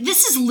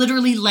 This is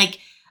literally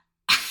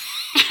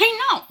I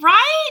know,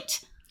 right?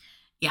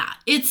 Yeah,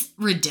 it's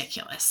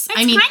ridiculous. It's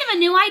kind of a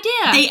new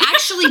idea. They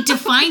actually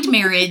defined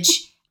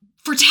marriage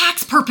for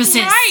tax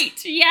purposes. Right,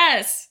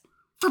 yes.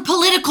 For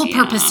political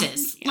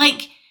purposes. Yeah.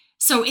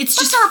 So it's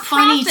just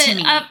funny to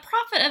me. A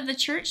prophet of the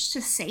church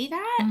to say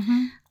that?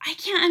 I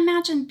can't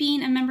imagine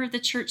being a member of the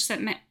church that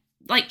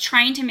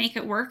trying to make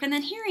it work and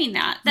then hearing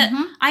that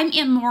I'm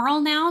immoral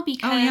now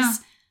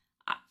because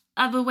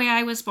of the way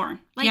I was born.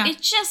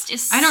 It just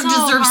is I don't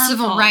deserve harmful.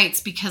 Civil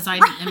rights because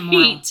I'm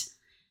immoral.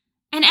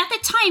 And at the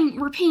time,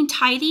 we're paying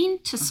tithing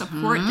to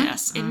support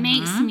this. It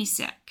makes me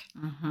sick.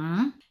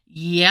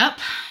 Yep,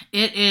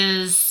 it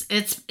is.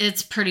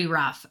 It's pretty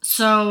rough.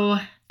 So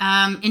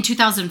in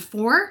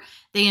 2004,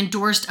 they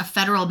endorsed a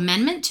federal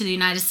amendment to the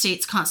United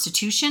States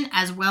Constitution,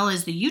 as well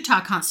as the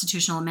Utah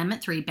Constitutional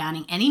Amendment 3,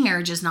 banning any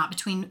marriages not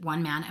between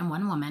one man and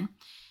one woman.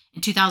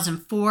 In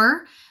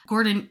 2004,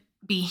 Gordon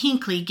B.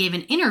 Hinckley gave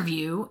an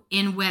interview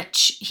in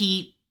which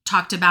he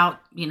talked about,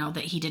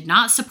 that he did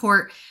not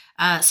support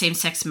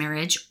same-sex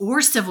marriage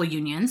or civil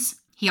unions.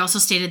 He also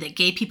stated that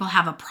gay people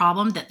have a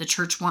problem that the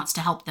church wants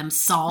to help them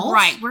solve.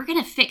 Right. We're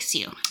going to fix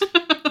you.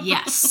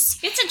 Yes.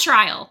 It's a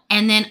trial.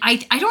 And then I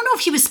don't know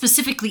if he was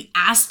specifically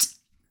asked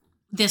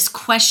this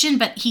question,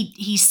 but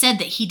he said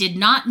that he did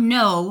not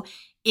know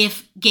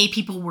if gay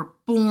people were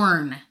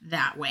born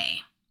that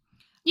way.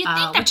 You'd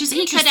think that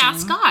he could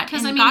ask God,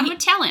 because God would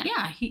tell him.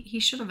 Yeah, he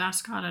should have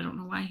asked God. I don't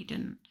know why he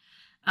didn't.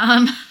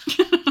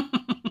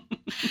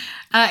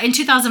 In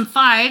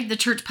 2005, the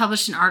church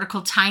published an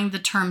article tying the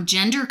term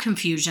gender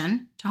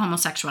confusion to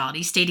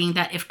homosexuality, stating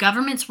that if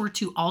governments were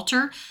to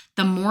alter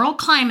the moral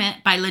climate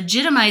by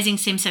legitimizing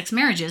same-sex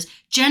marriages,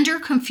 gender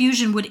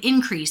confusion would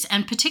increase,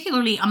 and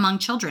particularly among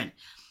children.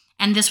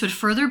 And this would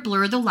further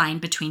blur the line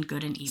between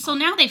good and evil. So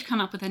now they've come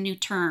up with a new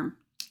term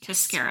to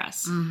scare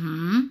us.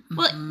 Mm-hmm.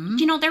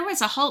 Well, there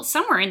was a whole,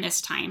 somewhere in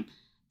this time,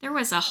 there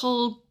was a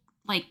whole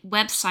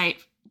website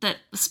that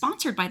was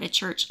sponsored by the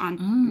church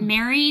on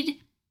married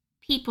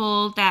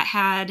people that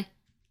had,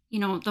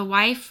 the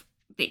wife,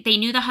 they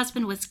knew the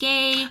husband was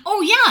gay.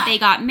 Oh, yeah. They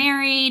got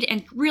married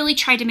and really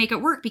tried to make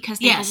it work because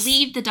they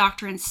believed the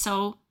doctrine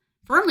so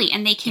firmly.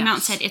 And they came out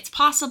and said, it's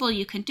possible,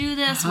 you can do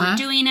this, we're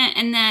doing it.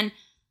 And then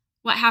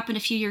what happened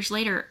a few years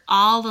later,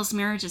 all those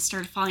marriages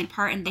started falling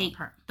apart, and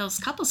those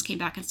couples came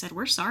back and said,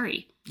 we're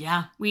sorry.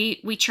 Yeah.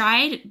 We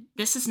tried.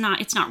 It's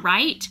not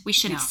right. We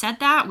shouldn't have said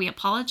that. We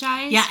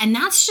apologize. Yeah, and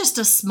that's just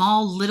a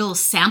small little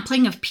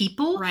sampling of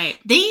people. Right.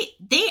 They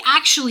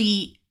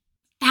actually,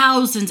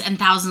 thousands and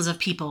thousands of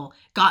people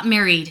got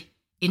married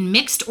in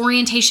mixed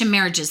orientation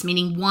marriages,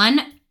 meaning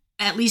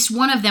at least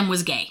one of them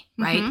was gay,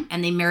 right? Mm-hmm.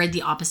 And they married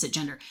the opposite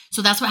gender.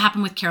 So that's what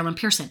happened with Carolyn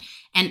Pearson.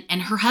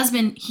 And her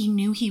husband, he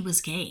knew he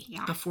was gay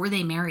before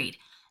they married.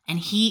 And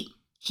he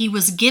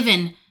was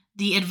given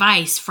the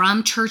advice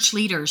from church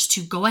leaders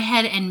to go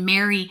ahead and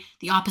marry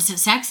the opposite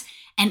sex,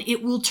 and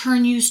it will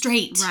turn you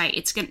straight. Right.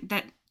 It's going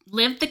to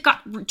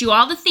do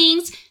all the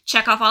things,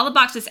 check off all the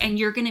boxes, and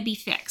you're going to be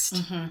fixed.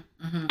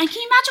 Mm-hmm. Mm-hmm. And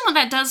can you imagine what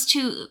that does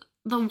to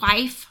the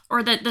wife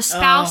or the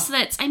spouse?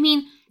 Read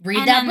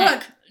that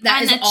book.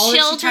 That is all that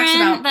she talks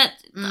about. That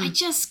I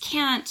just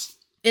can't.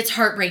 It's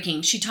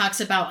heartbreaking. She talks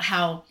about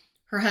how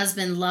her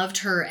husband loved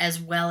her as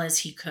well as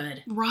he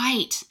could.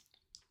 Right.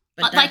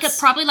 But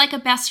probably like a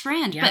best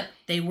friend. Yeah, but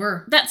they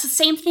were. That's the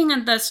same thing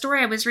in the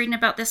story I was reading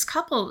about this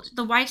couple.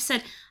 The wife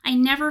said, I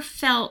never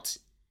felt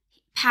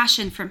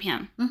passion from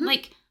him. Mm-hmm.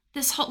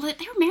 They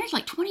were married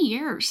 20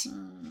 years.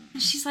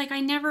 And she's like, I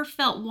never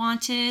felt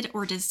wanted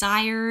or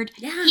desired.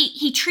 Yeah.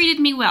 He treated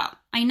me well.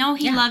 I know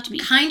he loved me.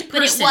 Kind person.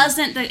 But it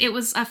wasn't it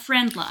was a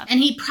friend love. And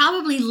he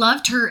probably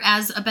loved her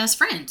as a best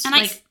friend.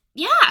 And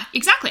yeah,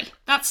 exactly.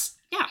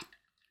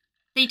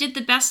 They did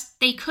the best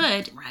they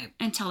could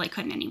until they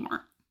couldn't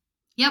anymore.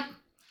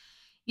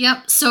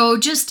 Yep. So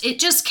it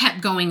just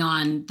kept going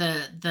on.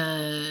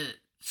 The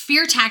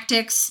fear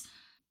tactics,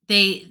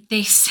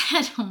 they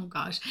said, oh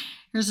gosh,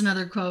 here's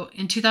another quote.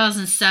 In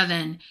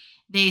 2007,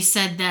 they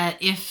said that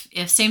if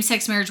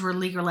same-sex marriage were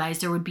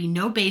legalized, there would be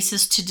no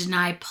basis to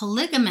deny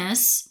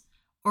polygamous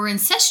or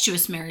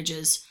incestuous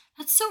marriages.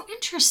 That's so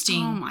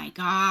interesting. Oh my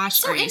gosh.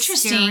 So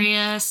interesting.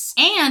 Serious?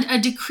 And a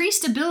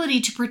decreased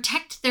ability to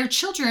protect their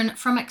children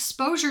from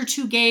exposure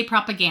to gay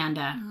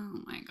propaganda.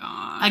 Oh my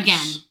gosh.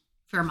 Again,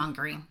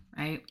 fear-mongering,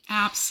 right?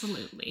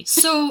 Absolutely.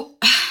 So,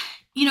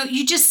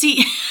 you just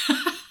see,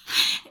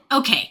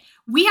 okay,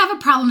 we have a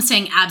problem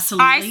saying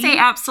absolutely. I say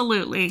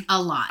absolutely. A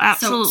lot.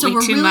 Absolutely so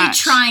we're too really much.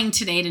 trying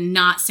today to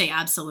not say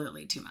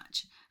absolutely too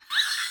much.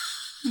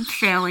 I'm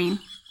failing.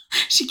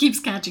 She keeps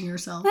catching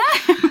herself.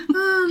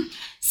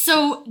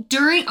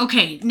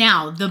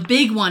 Now the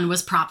big one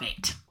was Prop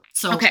 8.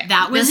 So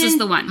that was this is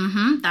the one.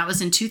 Mm-hmm, that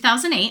was in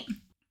 2008.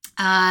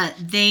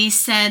 They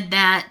said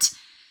that,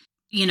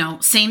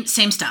 same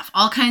stuff,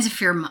 all kinds of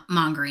fear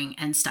mongering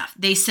and stuff.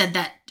 They said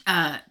that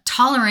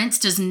tolerance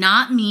does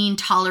not mean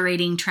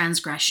tolerating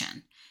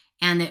transgression,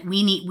 and that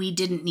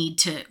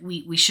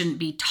we shouldn't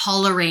be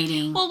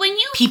tolerating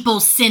people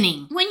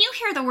sinning. When you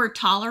hear the word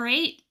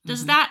tolerate,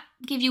 does that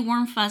give you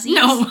warm fuzzies?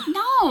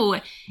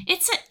 No.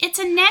 It's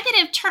a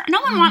negative term.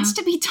 No one wants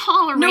to be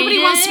tolerated. Nobody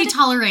wants to be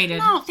tolerated.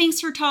 No, thanks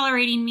for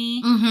tolerating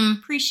me. Mm-hmm.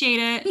 Appreciate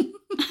it.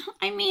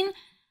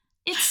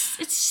 It's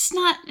just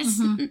not.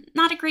 It's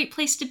not a great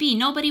place to be.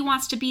 Nobody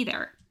wants to be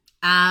there.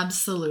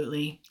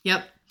 Absolutely.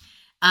 Yep.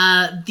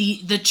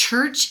 The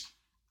church.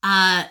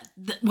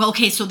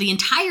 So the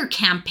entire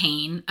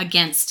campaign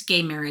against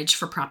gay marriage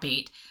for Prop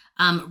 8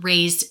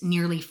 raised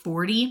nearly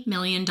 $40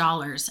 million,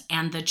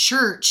 and the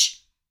church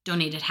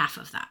donated half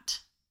of that.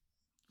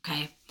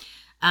 Okay.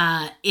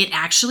 It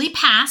actually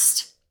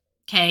passed.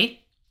 Okay.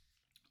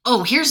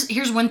 Oh,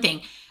 here's one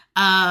thing.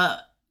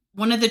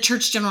 one of the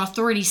church general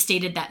authorities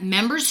stated that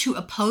members who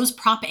oppose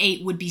Prop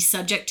 8 would be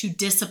subject to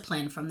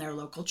discipline from their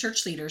local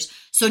church leaders.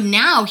 So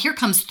now here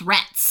comes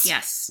threats.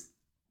 Yes.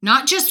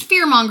 Not just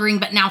fear-mongering,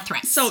 but now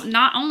threats. So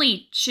not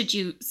only should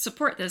you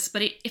support this,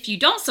 but if you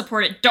don't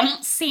support it,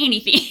 don't say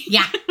anything.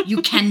 Yeah,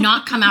 you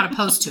cannot come out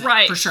opposed to it,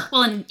 right. For sure.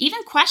 Well, and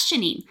even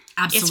questioning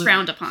is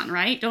frowned upon,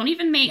 right? Don't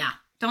even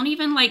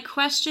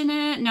question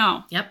it.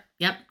 No.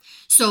 Yep.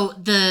 So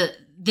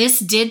this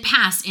did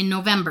pass in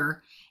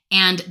November,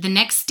 and the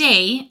next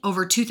day,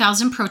 over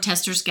 2,000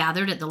 protesters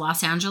gathered at the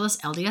Los Angeles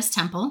LDS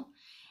Temple.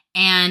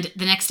 And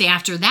the next day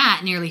after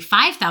that, nearly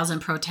 5,000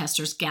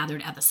 protesters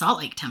gathered at the Salt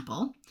Lake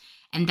Temple.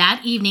 And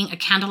that evening, a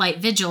candlelight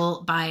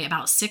vigil by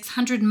about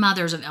 600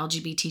 mothers of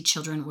LGBT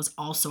children was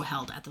also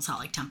held at the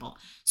Salt Lake Temple.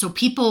 So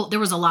there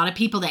was a lot of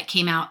people that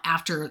came out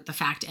after the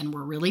fact and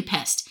were really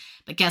pissed.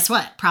 But guess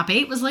what? Prop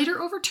 8 was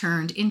later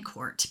overturned in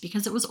court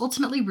because it was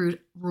ultimately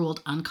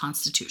ruled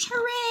unconstitutional.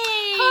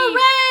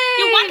 Hooray!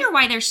 You wonder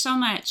why there's so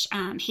much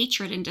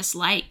hatred and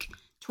dislike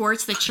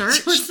towards the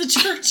church. Towards the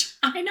church.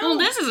 I know. Well,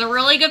 this is a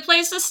really good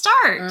place to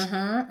start.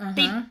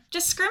 They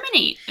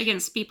discriminate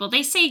against people.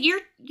 They say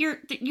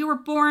you were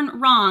born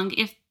wrong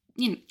if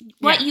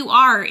what you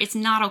are is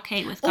not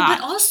okay with God.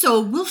 But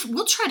also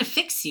we'll try to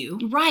fix you.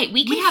 Right.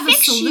 We have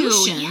fix a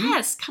solution. You.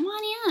 Yes, come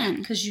on in.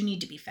 Because you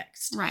need to be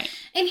fixed. Right.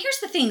 And here's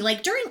the thing,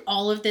 like during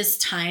all of this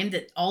time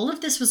that all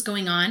of this was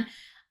going on,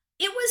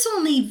 it was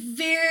only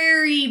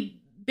very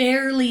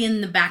barely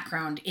in the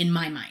background in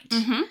my mind.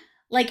 Mm-hmm.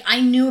 Like,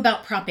 I knew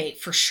about Prop 8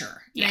 for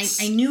sure.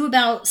 Yes. I knew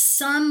about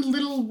some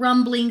little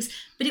rumblings,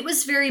 but it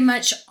was very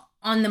much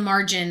on the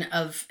margin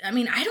of,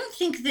 I don't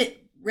think that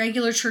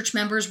regular church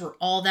members were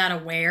all that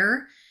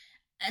aware,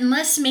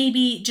 unless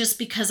maybe just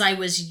because I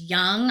was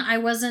young, I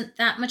wasn't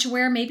that much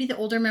aware. Maybe the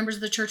older members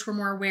of the church were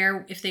more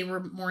aware if they were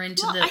more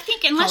into the politics of it. I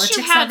think unless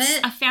you had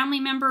a family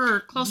member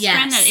or close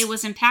friend that it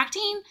was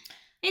impacting,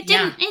 it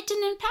didn't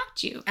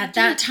impact you. At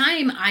that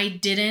time, I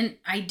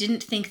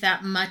didn't think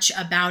that much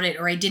about it,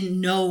 or I didn't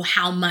know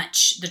how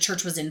much the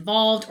church was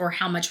involved or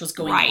how much was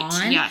going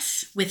on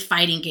with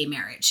fighting gay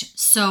marriage.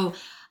 So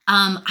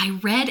I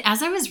read,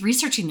 as I was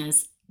researching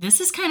this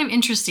is kind of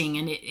interesting,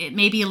 and it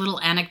may be a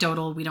little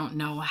anecdotal. We don't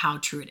know how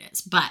true it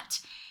is. But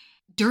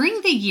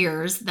during the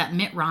years that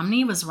Mitt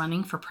Romney was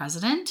running for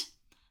president,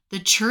 the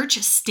church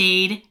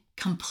stayed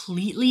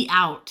completely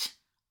out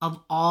of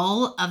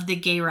all of the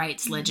gay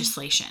rights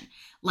legislation.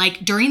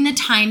 Like during the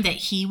time that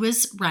he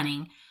was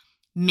running,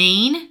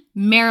 Maine,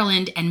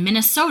 Maryland, and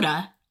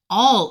Minnesota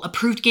all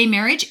approved gay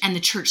marriage, and the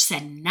church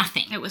said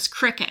nothing. It was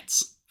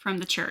crickets from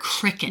the church.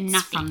 From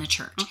the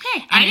church.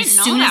 Okay, and as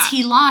soon as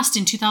he lost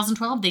in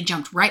 2012, they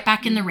jumped right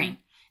back in the ring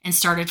and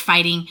started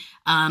fighting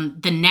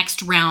the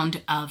next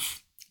round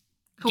of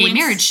gay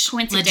marriage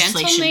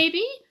legislation.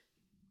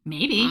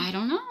 Maybe. I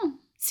don't know.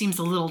 Seems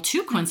a little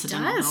too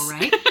coincidental, though,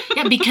 right?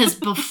 Yeah, because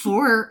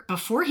before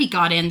he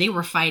got in, they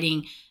were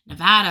fighting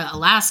Nevada,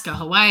 Alaska,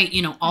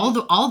 Hawaii, all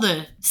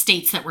the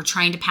states that were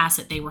trying to pass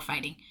it, they were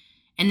fighting.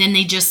 And then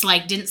they just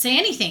didn't say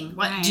anything.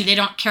 What, do they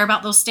don't care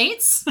about those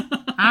states?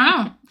 I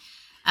don't know.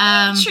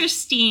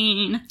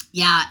 Interesting.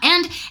 Yeah.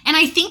 And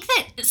I think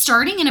that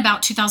starting in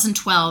about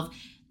 2012,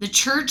 the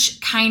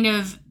church kind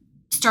of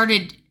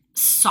started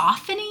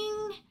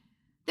softening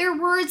their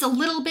words a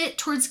little bit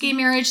towards gay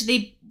marriage.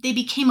 They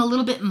became a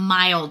little bit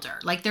milder.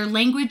 Like their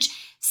language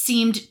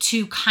seemed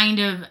to kind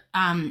of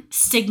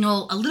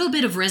signal a little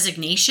bit of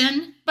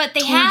resignation. But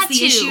they had the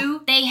to. Issue.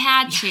 They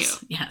had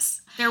to.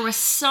 Yes. There was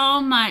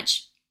so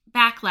much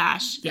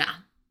backlash. Yeah.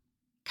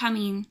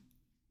 Coming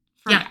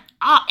from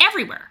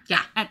everywhere.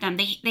 Yeah. At them.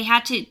 They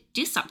had to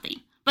do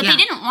something. But they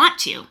didn't want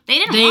to. They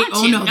didn't want to.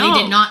 Oh, no,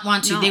 they did not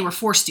want to. No. They were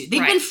forced to.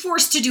 They've been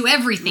forced to do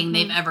everything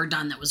they've ever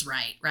done that was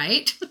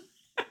right?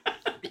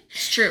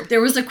 It's true.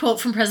 There was a quote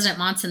from President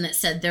Monson that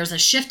said, "There's a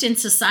shift in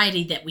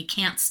society that we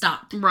can't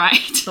stop.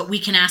 Right. But we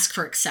can ask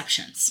for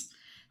exceptions."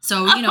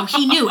 So,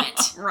 he knew it.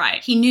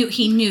 Right. He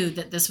knew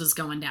that this was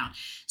going down.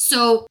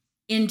 So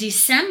in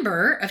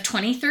December of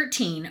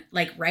 2013,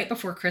 like right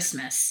before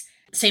Christmas,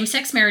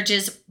 same-sex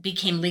marriages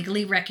became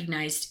legally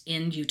recognized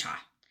in Utah.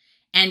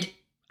 And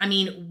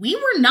we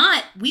were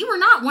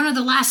not one of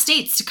the last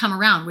states to come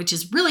around, which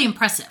is really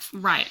impressive.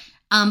 Right.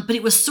 But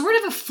it was sort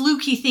of a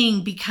fluky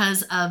thing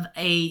because of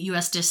a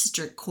U.S.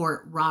 District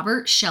Court,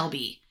 Robert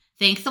Shelby.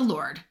 Thank the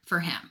Lord for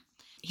him.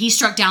 He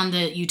struck down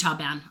the Utah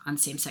ban on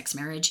same-sex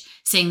marriage,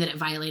 saying that it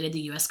violated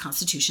the U.S.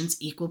 Constitution's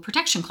Equal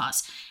Protection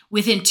Clause.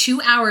 Within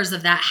 2 hours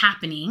of that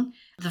happening,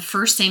 the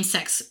first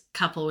same-sex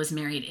couple was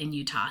married in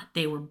Utah.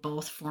 They were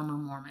both former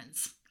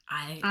Mormons.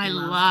 I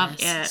love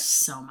it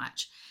so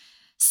much.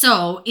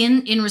 So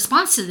in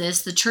response to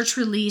this, the church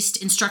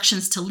released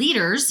instructions to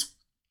leaders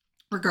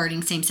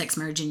regarding same-sex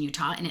marriage in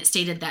Utah, and it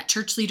stated that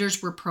church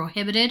leaders were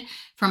prohibited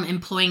from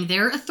employing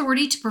their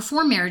authority to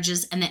perform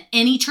marriages and that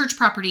any church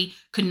property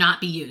could not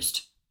be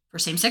used for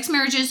same-sex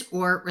marriages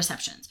or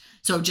receptions.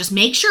 So just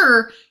make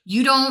sure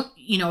you don't,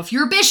 if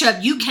you're a bishop,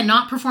 you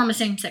cannot perform a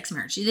same-sex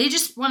marriage. They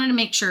just wanted to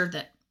make sure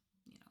that.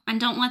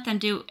 And don't let them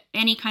do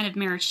any kind of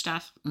marriage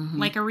stuff,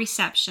 like a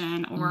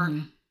reception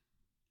or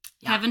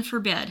Heaven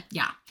forbid.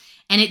 Yeah.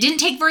 And it didn't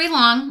take very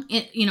long.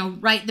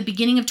 Right at the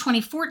beginning of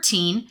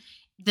 2014,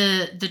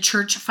 the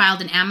church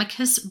filed an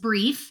amicus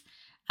brief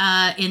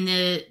in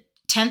the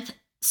 10th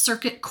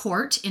Circuit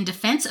Court in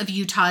defense of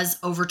Utah's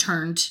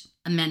overturned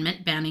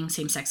amendment banning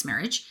same-sex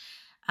marriage.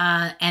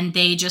 And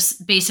they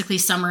just basically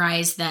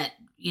summarized that,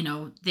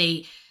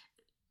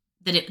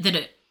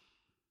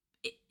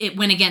 it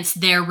went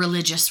against their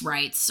religious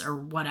rights or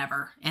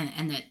whatever,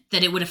 and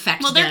that it would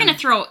affect Well, they're going to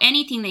throw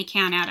anything they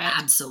can at it.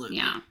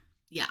 Absolutely.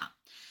 Yeah.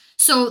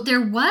 So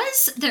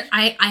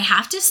I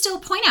have to still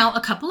point out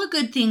a couple of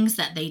good things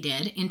that they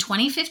did. In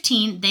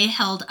 2015, they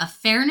held a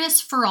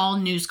Fairness for All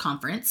news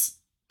conference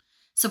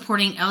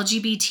supporting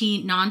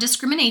LGBT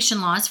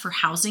non-discrimination laws for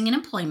housing and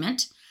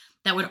employment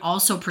that would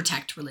also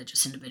protect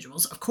religious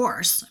individuals. Of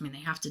course. I mean, they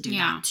have to do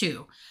that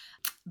too.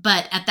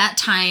 But at that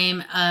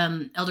time,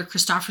 Elder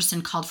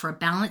Christofferson called for a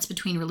balance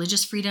between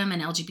religious freedom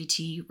and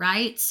LGBT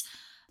rights.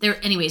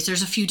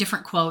 There's a few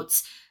different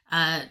quotes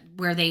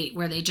where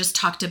they just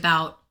talked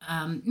about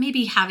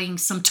maybe having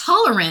some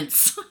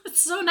tolerance.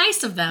 It's so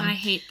nice of them. I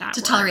hate that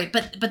to word. Tolerate,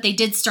 but they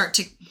did start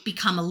to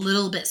become a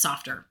little bit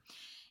softer.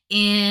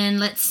 In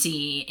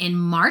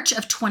March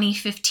of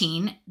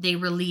 2015, they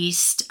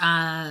released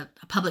a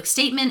public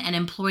statement and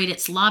employed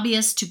its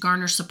lobbyists to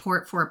garner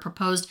support for a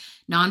proposed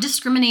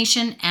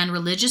non-discrimination and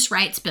religious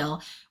rights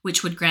bill,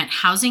 which would grant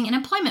housing and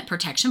employment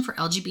protection for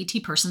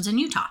LGBT persons in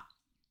Utah.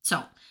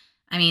 So,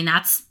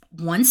 that's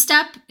one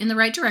step in the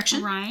right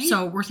direction. Right.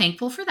 So we're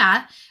thankful for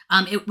that.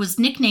 It was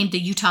nicknamed the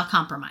Utah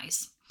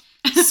Compromise.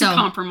 So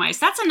compromise.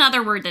 That's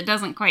another word that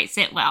doesn't quite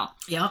sit well.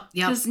 Yep.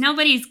 Because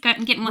nobody's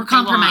getting what We're they want,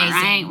 compromising,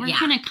 right? We're yeah.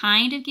 going to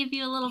kind of give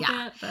you a little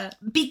bit, but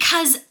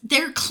because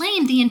their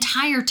claim the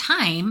entire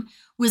time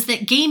was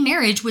that gay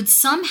marriage would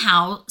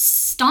somehow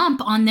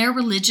stomp on their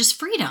religious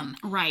freedom.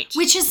 right.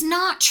 Which is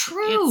not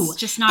true. It's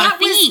just not that a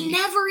thing. was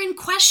never in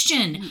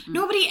question. Mm-mm.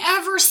 Nobody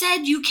ever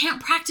said you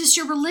can't practice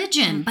your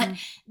religion, Mhm. but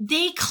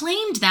they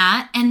claimed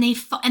that, and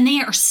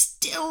they are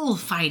still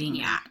fighting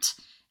that.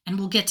 And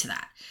we'll get to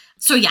that.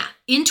 So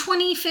in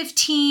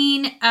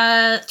 2015,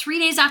 3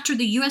 days after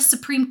the U.S.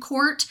 Supreme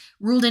Court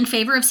ruled in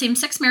favor of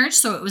same-sex marriage,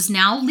 so it was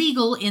now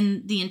legal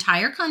in the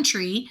entire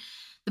country,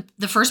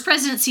 the First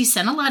Presidency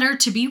sent a letter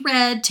to be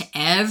read to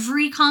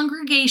every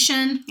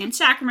congregation and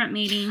sacrament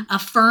meeting.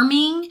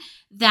 affirming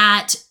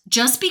that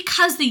just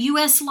because the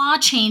U.S. law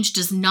changed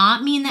does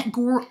not mean that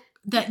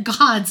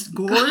God's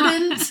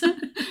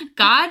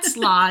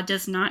law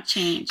does not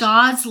change.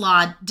 God's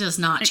law does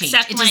not change.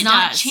 Except It when does it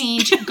not does.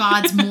 change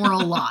God's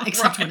moral law,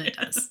 except when it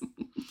does.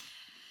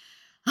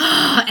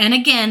 And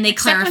again, they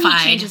Except clarified. when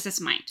he changes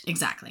his mind.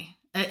 Exactly.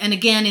 And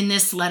again, in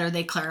this letter,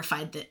 they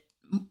clarified that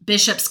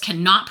bishops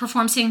cannot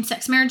perform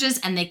same-sex marriages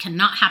and they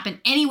cannot happen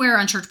anywhere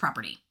on church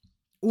property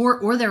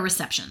or their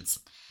receptions.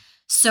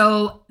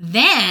 So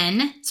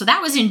that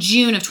was in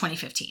June of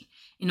 2015.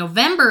 In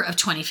November of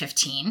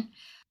 2015,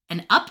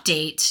 an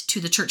update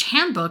to the church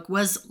handbook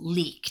was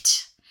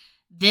leaked.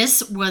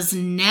 This was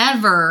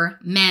never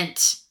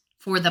meant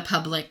for the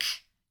public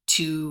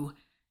to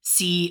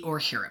see or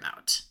hear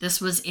about. This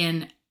was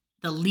in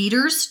the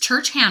leaders'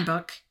 church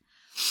handbook,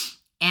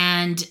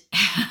 and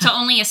So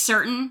only a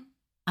certain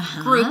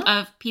group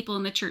of people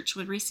in the church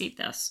would receive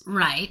this.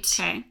 Right.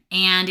 Okay.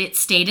 And it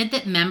stated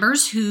that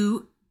members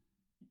who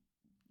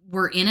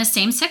were in a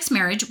same-sex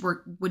marriage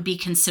would be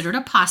considered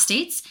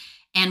apostates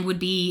and would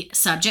be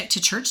subject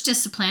to church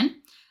discipline.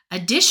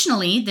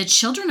 Additionally, the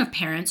children of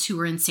parents who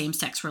were in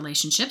same-sex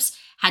relationships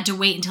had to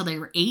wait until they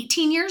were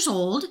 18 years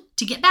old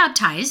to get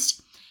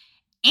baptized.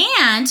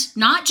 And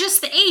not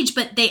just the age,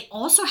 but they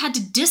also had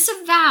to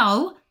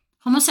disavow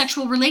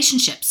homosexual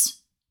relationships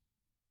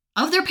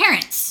of their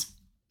parents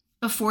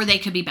before they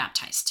could be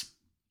baptized.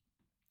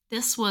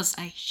 This was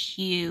a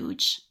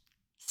huge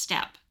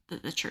step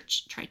that the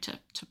church tried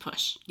to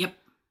push. Yep.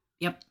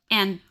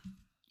 And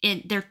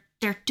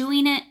they're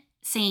doing it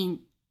saying,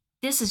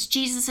 this is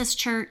Jesus's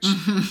church,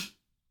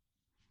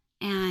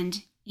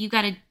 and you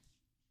got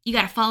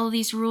to follow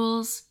these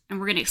rules, and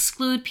we're going to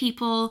exclude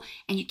people,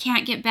 and you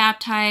can't get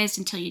baptized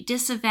until you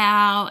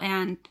disavow,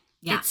 and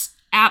it's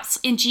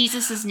in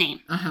Jesus's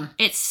name.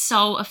 It's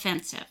so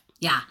offensive.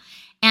 Yeah.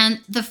 And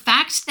the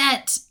fact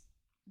that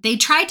they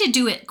tried to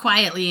do it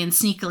quietly and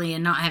sneakily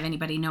and not have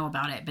anybody know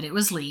about it, but it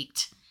was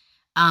leaked,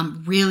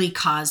 really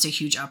caused a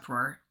huge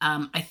uproar.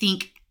 I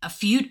think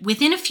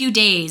within a few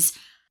days,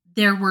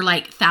 there were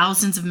like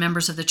thousands of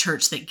members of the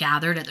church that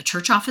gathered at the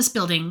church office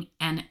building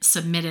and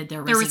submitted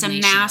their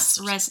resignation.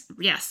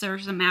 There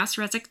was a mass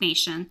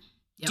resignation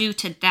due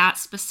to that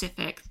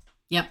specific.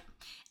 Yep.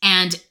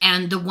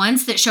 And the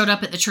ones that showed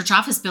up at the church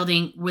office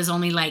building was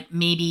only like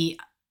maybe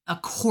a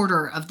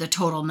quarter of the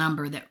total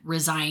number that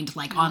resigned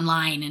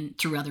online and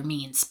through other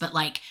means, but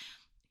like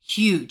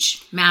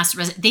huge mass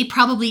they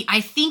probably,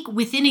 I think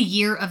within a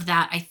year of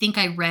that, I think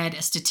I read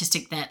a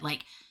statistic that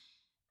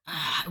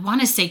I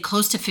want to say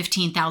close to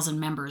 15,000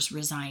 members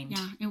resigned.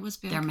 Yeah, it was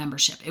big. Their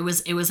membership. It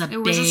was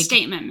a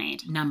statement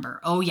made. Number.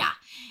 Oh yeah.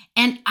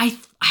 And I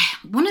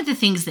one of the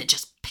things that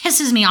just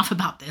pisses me off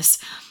about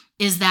this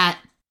is that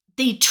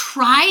they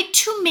tried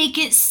to make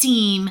it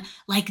seem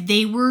like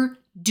they were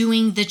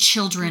doing the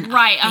children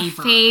a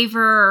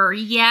favor.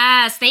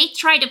 Yes. They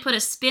tried to put a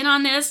spin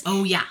on this.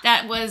 Oh, yeah.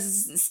 That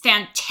was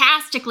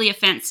fantastically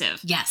offensive.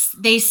 Yes.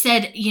 They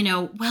said,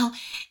 well,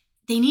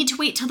 they need to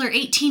wait till they're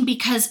 18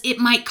 because it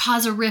might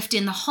cause a rift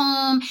in the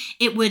home.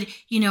 It would,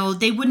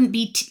 they wouldn't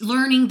be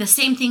learning the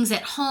same things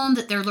at home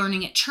that they're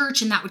learning at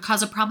church, and that would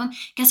cause a problem.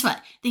 Guess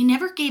what? They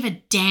never gave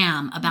a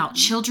damn about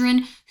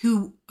children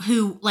who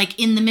like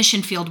in the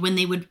mission field, when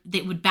they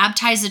would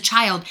baptize a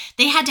child,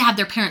 they had to have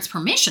their parents'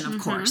 permission,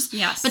 of course.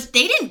 Yes. But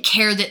they didn't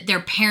care that their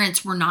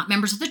parents were not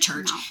members of the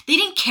church. No. They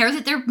didn't care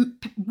that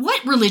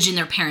what religion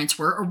their parents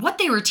were or what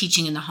they were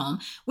teaching in the home,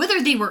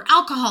 whether they were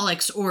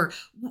alcoholics or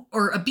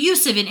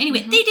abusive in any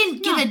way. They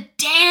didn't give a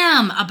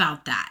damn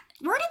about that.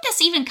 Where did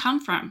this even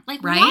come from?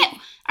 Like, right? What?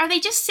 Are they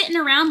just sitting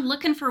around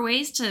looking for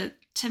ways to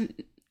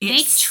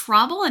make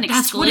trouble and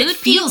exclude That's what it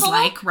feels people?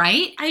 like,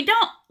 right? I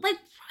don't, like,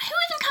 who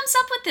even comes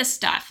up with this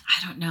stuff?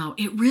 I don't know.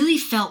 It really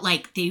felt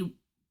like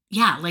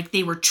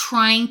they were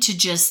trying to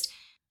just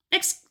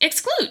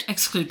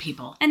exclude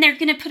people. And they're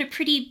going to put a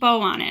pretty bow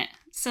on it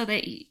so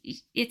that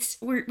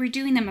we're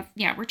doing them.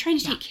 We're trying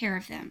to take care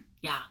of them.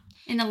 Yeah.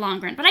 In the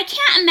long run. But I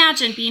can't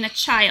imagine being a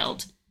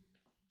child,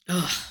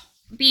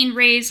 being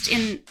raised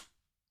in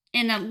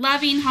a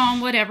loving home,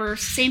 whatever,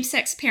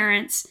 same-sex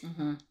parents,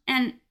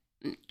 and,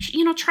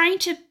 trying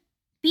to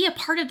be a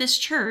part of this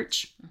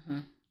church.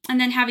 And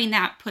then having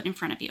that put in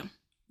front of you.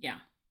 Yeah.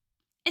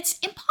 It's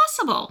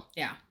impossible.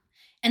 Yeah.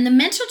 And the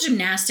mental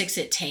gymnastics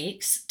it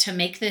takes to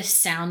make this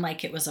sound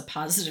like it was a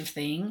positive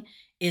thing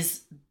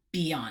is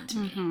beyond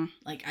me.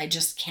 Like, I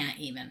just can't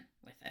even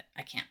with it.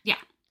 I can't. Yeah.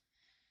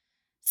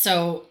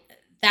 So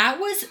that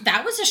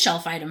was a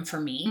shelf item for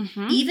me,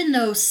 even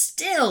though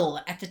still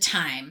at the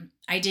time,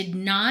 I did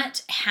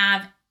not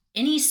have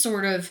any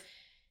sort of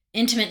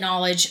intimate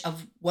knowledge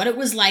of what it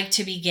was like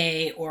to be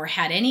gay or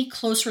had any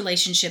close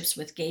relationships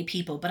with gay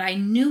people, but I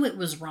knew it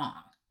was wrong.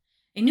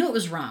 I knew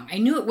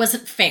it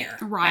wasn't fair.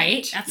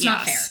 Right? That's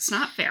not fair. It's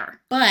not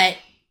fair. But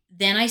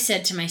then I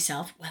said to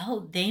myself,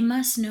 well, they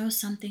must know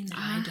something that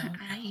I don't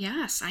know.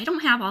 Yes, I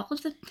don't have all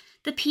of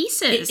the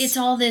pieces. It's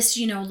all this,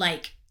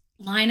 like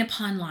line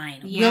upon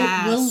line.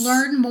 Yes. We'll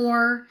learn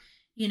more,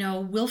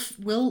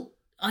 we'll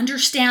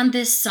understand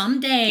this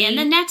someday. In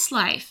the next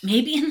life.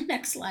 Maybe in the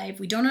next life.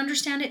 We don't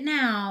understand it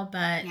now,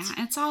 but... Yeah,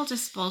 it's all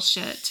just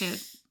bullshit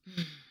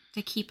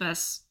to keep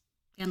us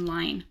in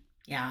line.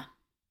 Yeah.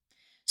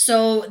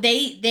 So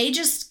they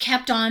just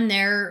kept on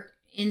their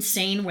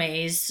insane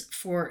ways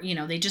for,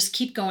 they just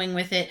keep going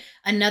with it.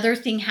 Another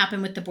thing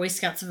happened with the Boy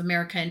Scouts of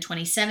America in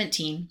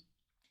 2017.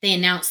 They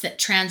announced that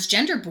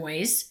transgender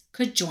boys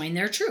could join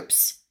their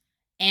troops.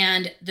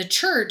 And the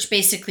church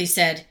basically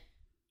said,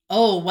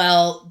 oh,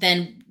 well,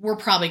 then we're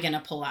probably going to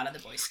pull out of the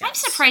Boy Scouts. I'm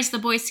surprised the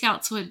Boy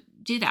Scouts would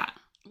do that.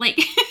 Like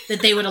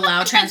that they would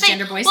allow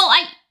transgender boys? Well,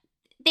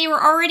 they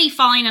were already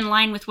falling in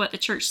line with what the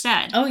church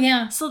said. Oh,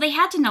 yeah. So they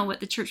had to know what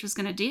the church was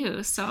going to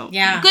do. So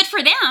yeah. Good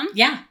for them.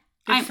 Yeah,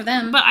 good for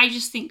them. But I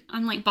just think,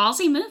 I'm like,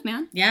 ballsy move,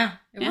 man. Yeah,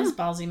 it was a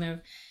ballsy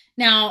move.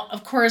 Now,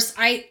 of course,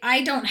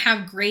 I don't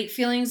have great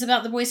feelings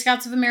about the Boy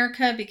Scouts of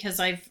America because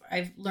I've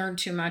learned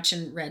too much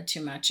and read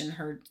too much and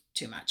heard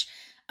too much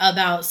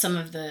about some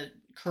of the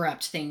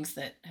corrupt things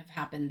that have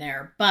happened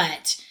there.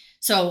 But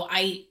so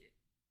I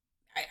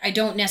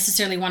don't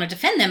necessarily want to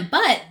defend them,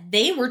 but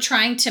they were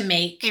trying to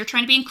be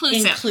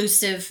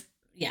inclusive.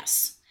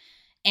 Yes.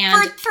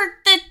 And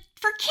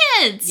for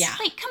kids. Yeah.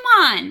 Like, come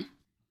on.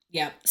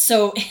 Yep.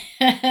 So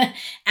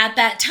at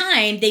that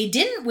time, they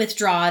didn't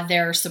withdraw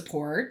their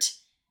support.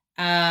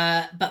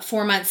 But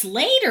 4 months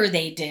later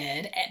they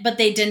did, but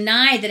they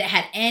denied that it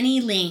had any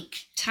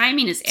link.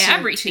 Timing is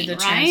everything, to the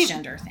right?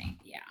 transgender thing.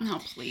 Yeah.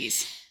 Oh,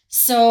 please.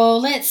 So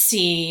let's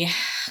see.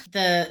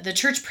 The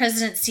church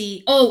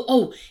presidency.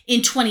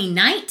 In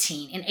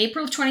 2019, in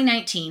April of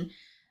 2019,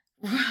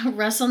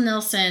 Russell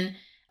Nelson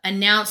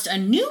announced a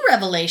new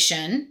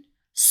revelation,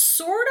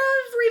 sort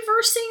of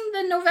reversing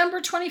the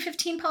November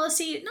 2015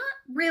 policy. Not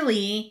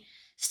really.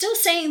 Still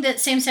saying that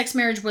same-sex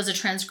marriage was a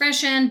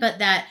transgression, but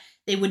that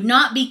they would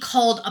not be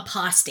called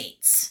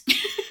apostates.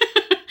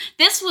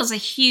 This was a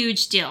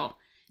huge deal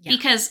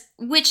because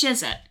which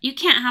is it? You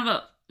can't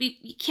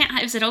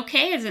is it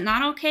okay? Is it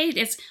not okay?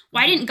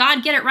 Why didn't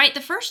God get it right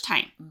the first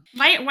time?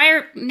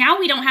 Now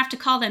we don't have to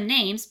call them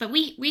names, but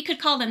we could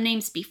call them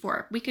names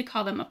before. We could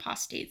call them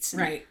apostates.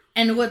 Right.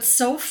 And what's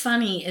so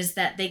funny is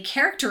that they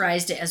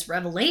characterized it as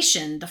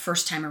revelation the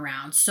first time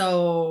around.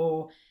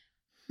 So,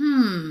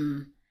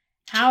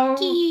 how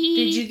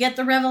did you get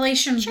the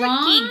revelation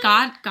wrong?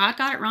 God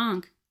got it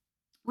wrong.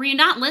 Were you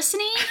not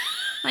listening?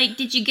 Like,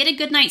 did you get a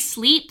good night's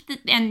sleep?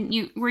 And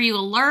were you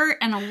alert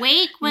and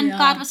awake when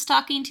God was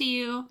talking to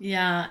you?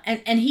 Yeah.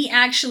 And he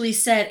actually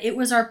said it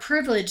was our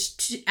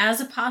privilege as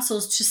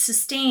apostles to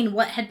sustain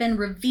what had been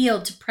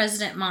revealed to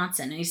President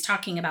Monson. And he's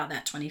talking about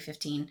that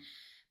 2015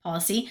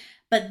 policy.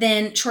 But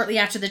then shortly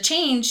after the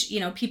change,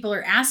 people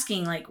are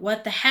asking, like,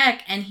 what the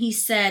heck? And he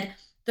said,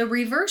 The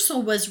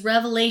reversal was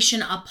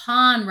revelation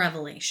upon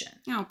revelation.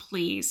 Oh,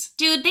 please.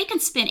 Dude, they can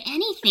spin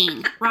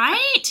anything,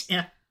 right?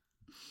 Yeah.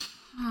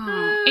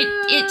 Oh,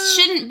 it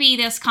shouldn't be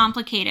this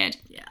complicated.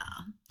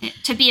 Yeah.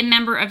 To be a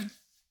member of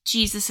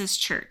Jesus's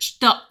church,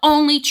 the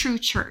only true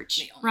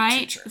church, right?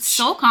 True church. It's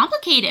so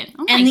complicated.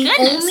 Oh, and my the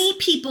goodness. only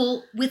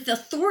people with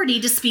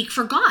authority to speak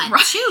for God,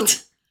 Right. too.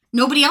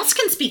 Nobody else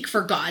can speak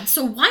for God.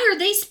 So why are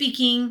they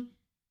speaking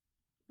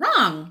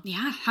wrong?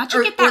 Yeah, how'd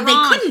you get that or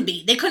wrong? they couldn't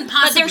be. They couldn't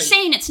possibly. But they're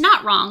saying it's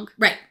not wrong.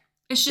 Right.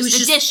 It's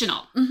just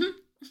additional.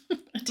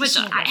 Which,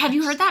 have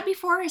you heard that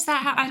before? Is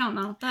that how? I don't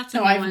know. That's a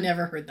new I've one.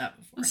 never heard that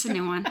before. That's a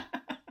new one.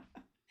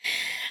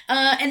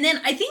 And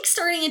then I think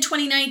starting in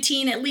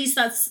 2019, at least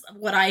that's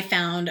what I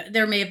found.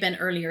 There may have been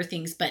earlier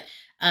things, but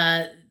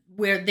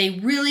where they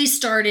really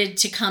started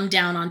to come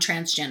down on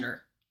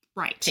transgender.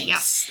 Right. Things.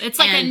 Yes. It's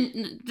like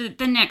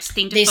the next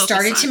thing to they focus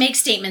started on. to make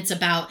statements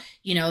about,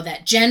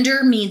 that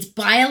gender means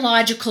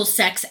biological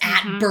sex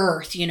at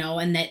birth,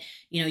 and that,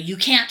 you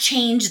can't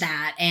change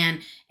that.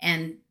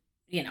 And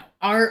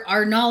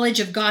our knowledge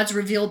of God's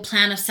revealed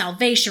plan of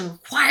salvation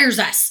requires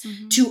us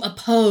to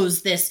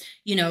oppose this,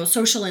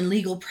 social and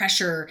legal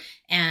pressure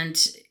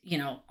and,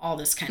 all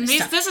this kind of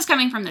stuff. This is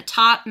coming from the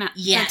top,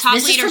 yeah, the top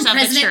this leaders is from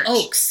of President the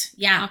church. Oaks.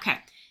 Yeah. Okay.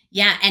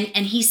 Yeah.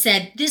 And he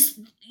said this,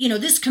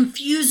 this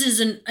confuses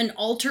and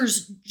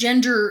alters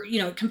gender,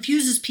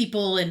 confuses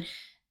people, and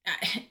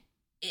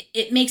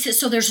it makes it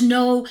so there's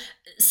no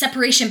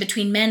separation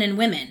between men and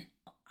women.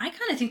 I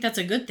kind of think that's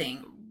a good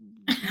thing.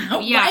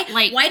 Yeah,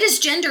 why does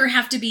gender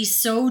have to be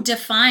so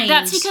defined?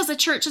 That's because the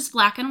church is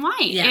black and white.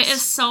 Yes. It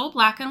is so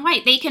black and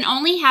white. They can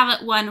only have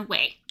it one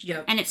way.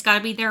 Yep. And it's got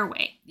to be their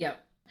way.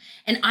 Yep.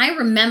 And I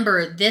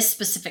remember this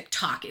specific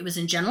talk. It was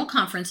in General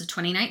Conference of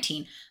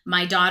 2019.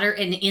 My daughter,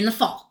 in the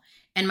fall.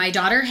 And my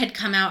daughter had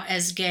come out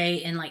as gay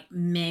in like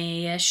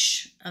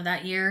May-ish of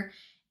that year.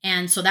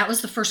 And so that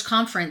was the first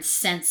conference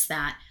since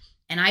that.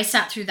 And I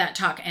sat through that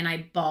talk and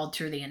I bawled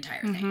through the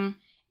entire thing.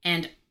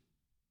 And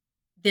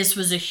this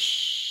was a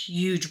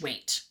huge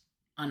weight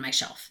on my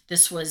shelf.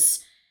 This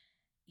was,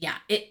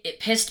 it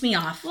pissed me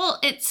off.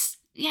 Well,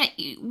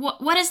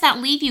 what does that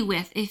leave you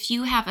with if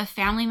you have a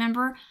family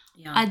member,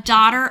 a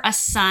daughter, a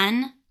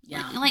son?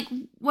 Yeah. Like,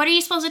 what are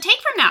you supposed to take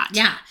from that?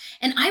 Yeah.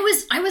 And I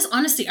was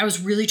honestly, I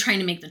was really trying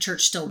to make the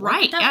church still work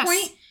at that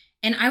point.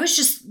 And I was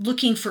just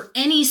looking for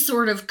any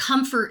sort of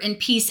comfort and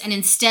peace. And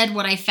instead,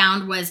 what I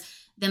found was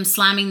them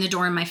slamming the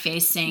door in my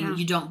face saying,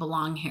 you don't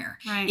belong here.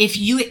 Right. If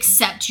you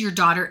accept your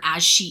daughter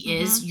as she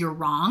is, you're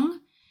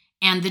wrong.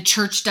 And the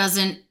church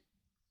doesn't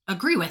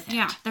agree with it.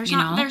 Yeah. There's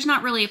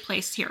not really a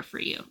place here for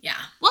you. Yeah.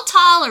 We'll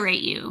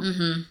tolerate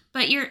you.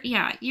 But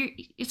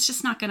it's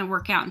just not going to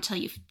work out until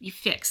you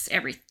fix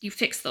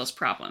those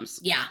problems.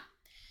 Yeah.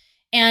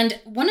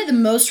 And one of the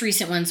most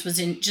recent ones was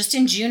in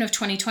June of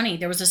 2020.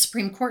 There was a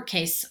Supreme Court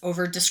case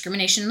over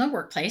discrimination in the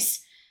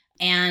workplace,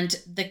 and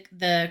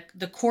the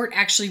court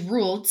actually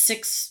ruled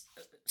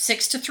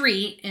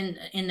 6-3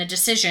 in the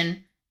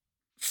decision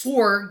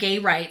for gay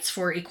rights,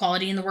 for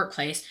equality in the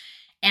workplace.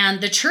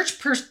 And the church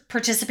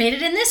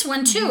participated in this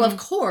one too. Of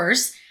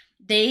course,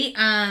 they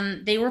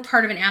were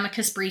part of an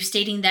amicus brief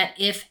stating that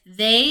if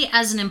they,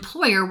 as an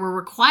employer, were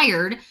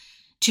required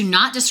to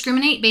not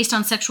discriminate based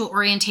on sexual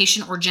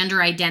orientation or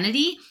gender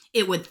identity,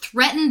 it would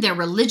threaten their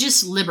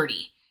religious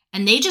liberty.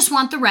 And they just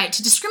want the right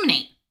to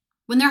discriminate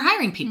when they're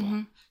hiring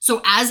people.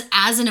 So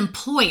as an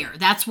employer,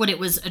 that's what it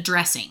was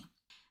addressing.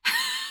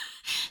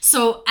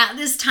 So at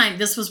this time,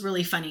 this was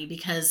really funny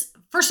because,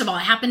 first of all,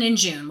 it happened in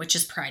June, which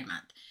is Pride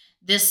Month.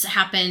 This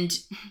happened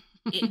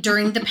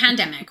during the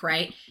pandemic,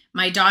 right?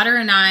 My daughter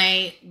and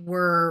I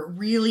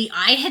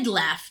I had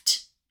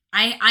left.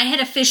 I had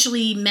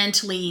officially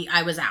mentally,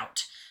 I was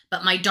out.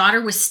 But my daughter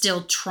was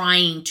still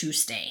trying to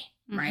stay,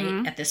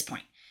 right, at this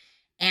point.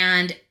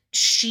 And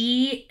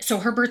so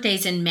her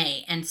birthday's in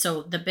May. And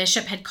so the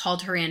bishop had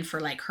called her in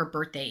for like her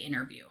birthday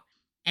interview.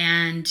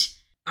 And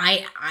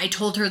I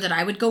told her that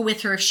I would go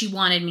with her if she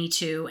wanted me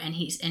to. And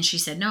she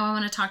said, no, I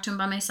want to talk to him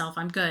by myself.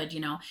 I'm good.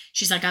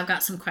 She's like, I've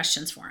got some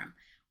questions for him.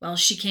 Well,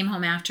 she came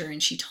home after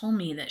and she told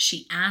me that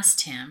she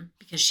asked him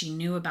because she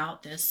knew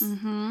about this,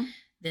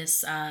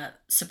 this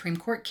Supreme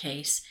Court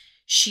case.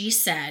 She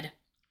said,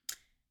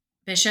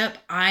 Bishop,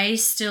 I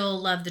still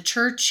love the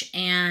church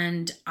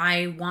and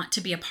I want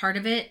to be a part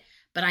of it,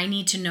 but I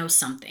need to know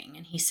something.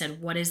 And he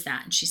said, what is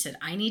that? And she said,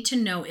 I need to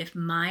know if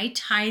my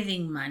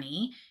tithing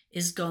money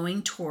is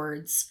going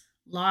towards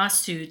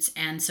lawsuits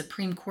and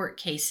Supreme Court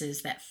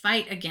cases that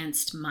fight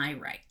against my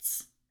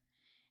rights.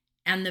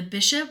 And the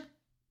bishop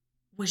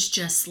was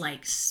just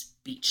like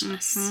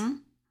speechless.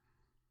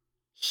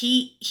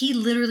 He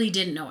literally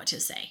didn't know what to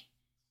say.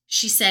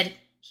 He said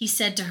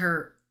to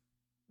her,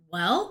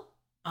 well,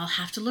 I'll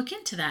have to look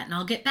into that and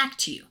I'll get back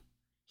to you.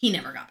 He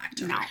never got back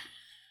to her.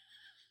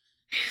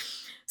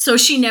 So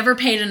she never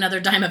paid another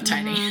dime of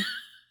tithing.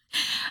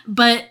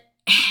 But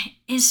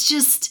it's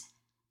just...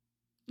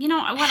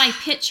 what I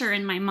picture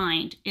in my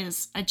mind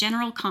is a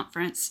general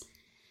conference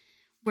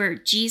where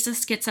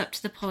Jesus gets up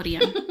to the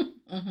podium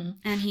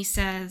and he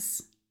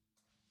says,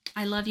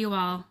 I love you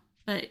all,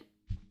 but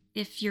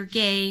if you're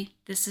gay,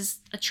 this is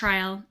a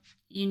trial.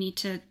 You need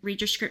to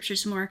read your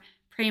scriptures more,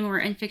 pray more,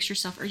 and fix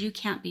yourself, or you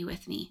can't be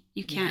with me.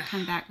 You can't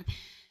come back.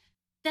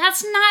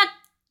 That's not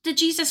the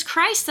Jesus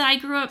Christ that I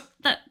grew up,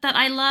 that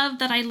I love,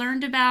 that I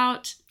learned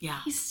about.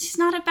 Yeah. He's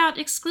not about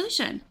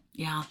exclusion.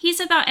 Yeah. He's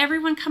about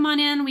everyone come on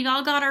in. We've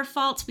all got our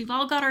faults. We've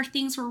all got our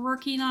things we're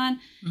working on.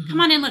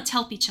 Come on in, let's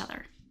help each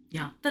other.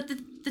 Yeah. But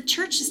the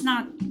church is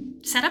not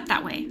set up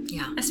that way.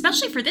 Yeah.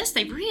 Especially for this,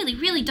 they've really,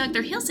 really dug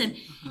their heels in.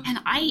 And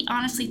I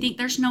honestly think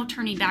there's no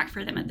turning back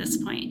for them at this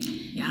point.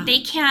 Yeah. They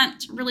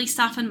can't really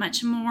soften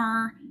much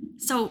more.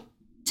 So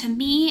to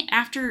me,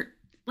 after,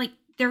 like,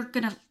 they're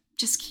going to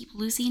just keep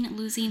losing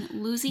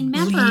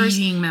members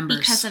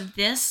because of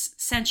this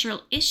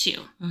central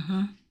issue.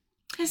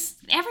 Because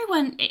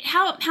everyone,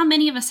 how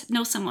many of us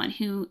know someone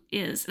who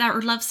is,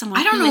 or love someone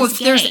who is gay? I don't know if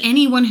there's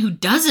anyone who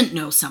doesn't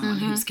know someone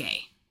who's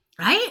gay,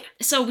 right?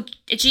 So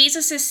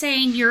Jesus is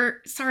saying,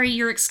 you're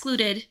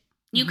excluded.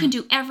 You can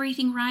do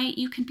everything right.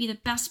 You can be the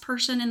best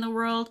person in the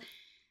world,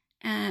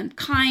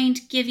 kind,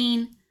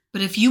 giving.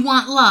 But if you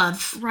want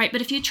love. Right,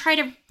 but if you try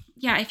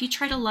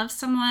to love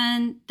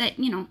someone that,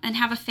 and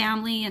have a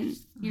family and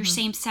you're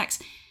same sex,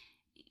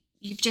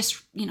 you've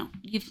just,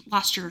 you've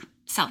lost your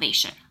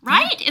salvation,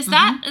 right? Is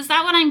that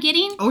what I'm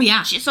getting? Oh,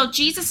 yeah. So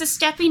Jesus is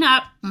stepping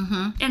up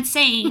and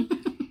saying,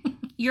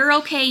 you're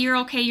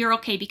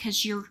okay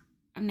because you're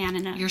a man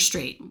and you're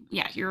straight.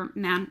 Yeah, you're a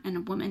man and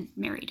a woman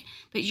married.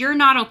 But you're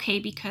not okay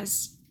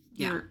because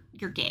you're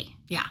gay.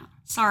 Yeah.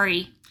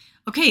 Sorry.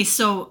 Okay,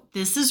 so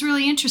this is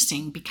really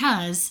interesting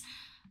because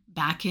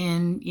back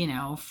in,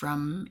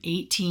 from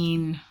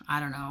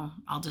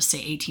I'll just say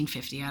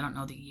 1850, I don't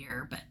know the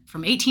year, but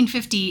from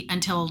 1850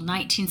 until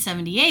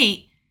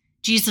 1978,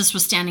 Jesus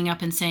was standing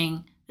up and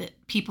saying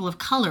that people of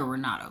color were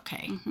not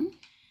okay.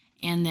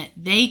 And that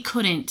they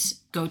couldn't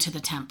go to the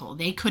temple.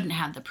 They couldn't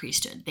have the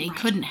priesthood. They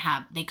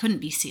couldn't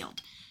be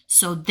sealed.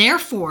 So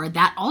therefore,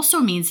 that also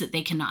means that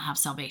they cannot have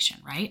salvation,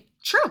 right?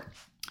 True.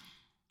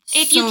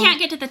 If you can't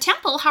get to the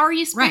temple, how are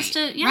you supposed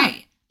to? Yeah.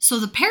 Right. So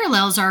the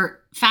parallels are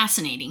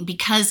fascinating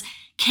because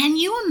can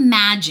you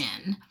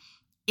imagine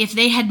if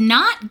they had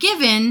not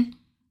given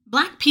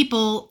Black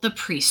people the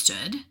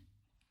priesthood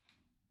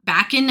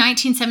back in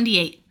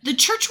 1978, the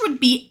church would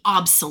be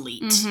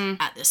obsolete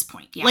at this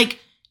point. Yeah. Like,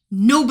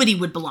 nobody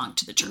would belong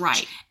to the church.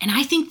 Right. And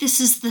I think this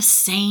is the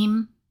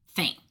same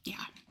thing. Yeah.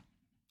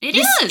 It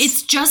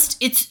is.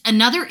 It's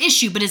another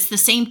issue, but it's the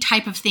same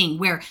type of thing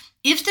where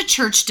if the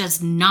church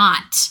does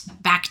not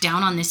back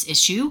down on this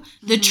issue,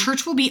 the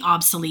church will be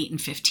obsolete in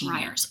 15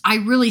 years. I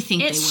really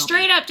think it's they will. It's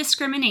straight up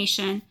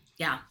discrimination.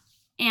 Yeah.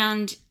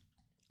 And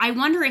I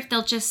wonder if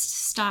they'll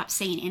just stop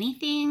saying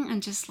anything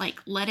and just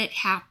let it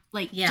happen.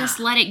 Just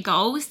let it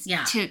go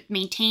to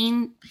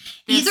maintain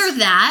this. Either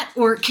that,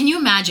 or can you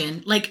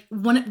imagine,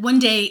 one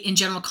day in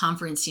General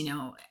Conference,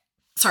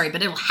 sorry,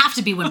 but it'll have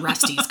to be when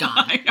Rusty's gone.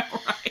 I know,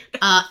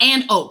 right?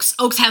 And Oaks.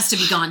 Oaks has to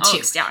be gone too.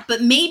 Oaks, yeah.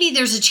 But maybe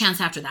there's a chance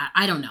after that.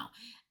 I don't know.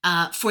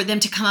 For them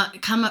to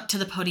come up to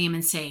the podium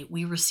and say,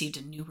 we received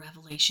a new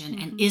revelation,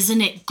 and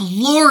isn't it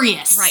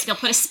glorious? Right, they'll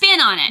put a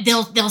spin on it.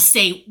 They'll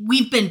say,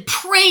 we've been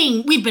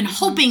praying, we've been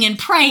hoping and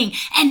praying,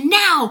 and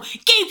now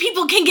gay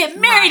people can get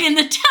married in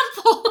the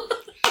temple.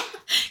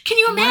 Can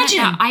you imagine?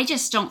 I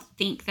just don't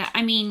think that,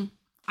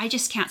 I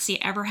just can't see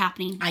it ever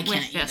happening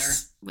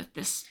with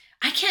this.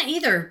 I can't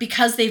either,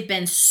 because they've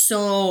been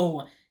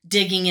so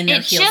digging in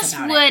their heels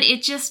about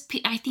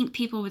it. I think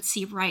people would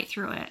see right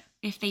through it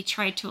if they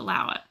tried to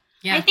allow it.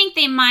 Yeah. I think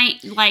they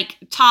might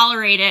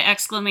tolerate it,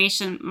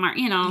 exclamation mark,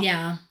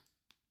 Yeah.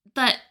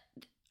 But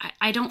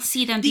I don't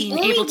see them being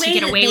able to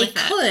get away with it.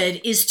 The only way they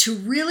could is to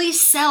really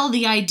sell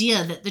the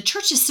idea that the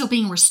church is still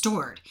being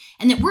restored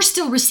and that we're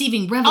still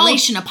receiving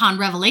revelation upon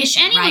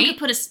revelation, if anyone could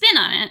put a spin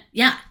on it,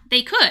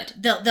 they could.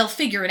 They'll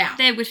figure it out.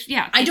 They would,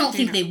 I don't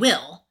think they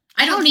will.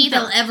 I don't think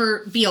they'll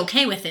ever be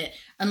okay with it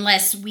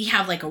unless we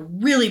have a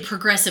really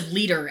progressive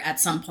leader at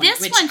some point,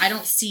 I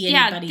don't see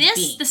anybody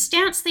being. The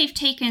stance they've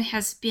taken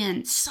has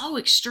been so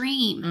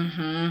extreme.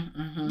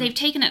 They've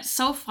taken it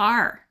so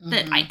far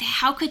that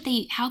how could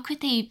they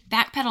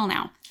backpedal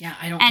now? Yeah,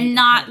 I don't. And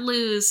not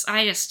lose.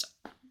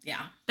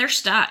 They're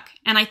stuck,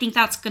 and I think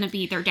that's going to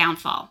be their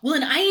downfall. Well,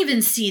 and I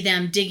even see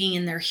them digging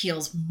in their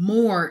heels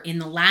more in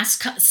the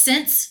last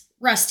since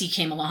Rusty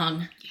came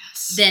along,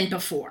 than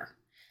before.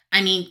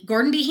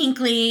 Gordon B.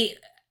 Hinckley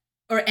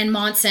and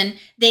Monson,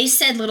 they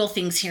said little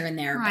things here and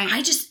there, but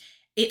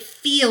it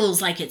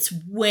feels like it's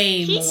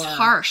way more. He's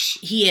harsh.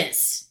 He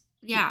is.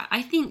 Yeah,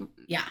 I think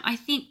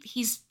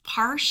he's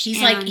harsh.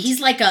 He's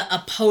like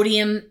a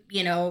podium,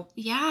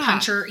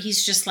 puncher.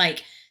 He's just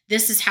like,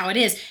 this is how it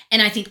is.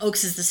 And I think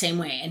Oaks is the same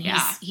way. And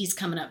he's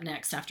coming up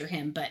next after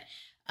him. But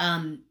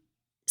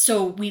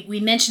so we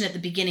mentioned at the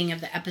beginning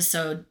of the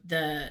episode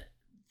the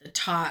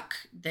talk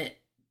that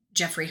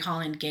Jeffrey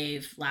Holland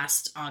gave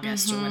last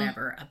August or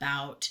whatever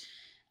about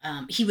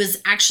he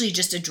was actually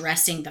just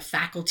addressing the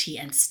faculty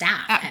and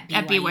staff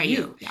at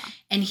BYU. Yeah.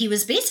 And he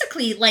was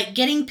basically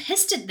getting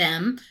pissed at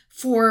them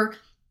for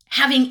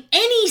having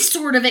any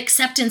sort of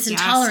acceptance and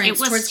tolerance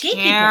towards gay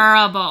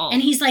terrible. people.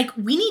 And he's like,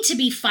 we need to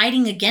be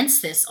fighting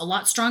against this a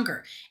lot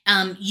stronger.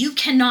 You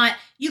cannot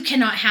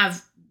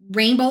have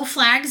rainbow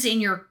flags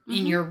in your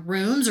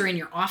rooms or in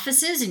your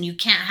offices, and you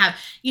can't have,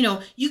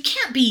 you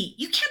can't be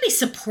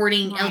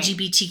supporting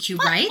LGBTQ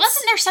rights.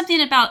 Wasn't there something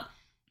about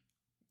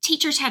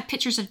teachers had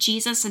pictures of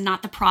Jesus and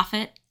not the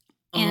prophet?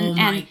 And, oh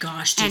my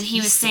gosh! And he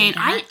was saying,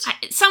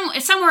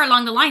 somewhere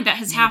along the line that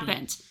has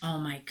happened. Oh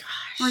my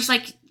gosh! Where it's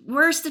like,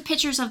 where's the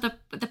pictures of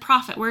the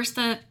prophet? Where's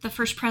the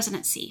first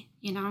presidency?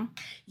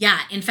 Yeah.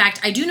 In fact,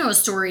 I do know a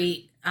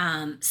story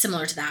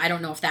similar to that. I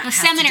don't know if that the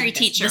seminary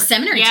teacher. The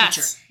seminary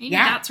teacher. Maybe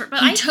that's where, but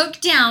he took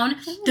down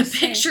the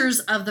pictures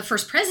of the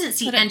first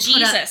presidency and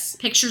put up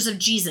pictures of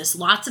Jesus,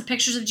 lots of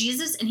pictures of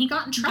Jesus, and he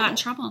got in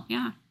trouble.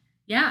 Yeah.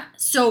 Yeah.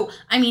 So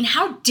I mean,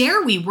 how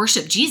dare we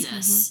worship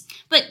Jesus?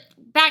 But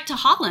back to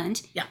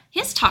Holland,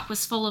 his talk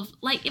was full of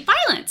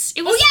violence.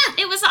 It was,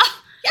 it was all.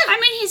 Yeah, I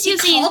mean, he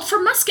called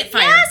for musket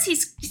fire. Yes,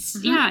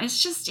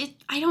 it's just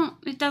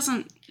it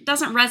doesn't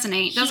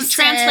resonate. It doesn't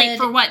translate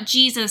for what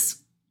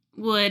Jesus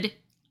would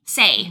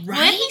say. Right?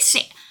 What did he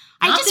say?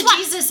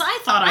 Jesus I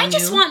thought I knew. I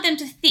just want them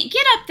to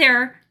get up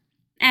there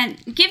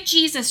and give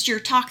Jesus your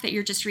talk that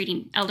you're just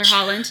reading, Elder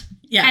Holland.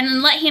 And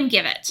then let him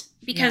give it.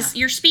 Because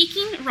you're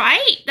speaking,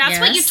 right? That's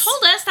what you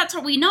told us. That's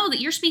what we know,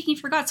 that you're speaking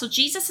for God. So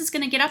Jesus is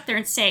going to get up there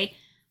and say,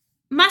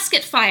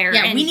 musket fire.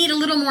 Yeah, we need a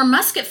little more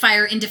musket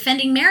fire in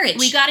defending marriage.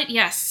 We got it,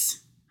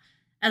 yes.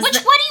 What do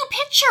you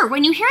picture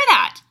when you hear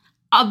that?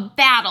 A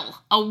battle,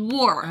 a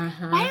war.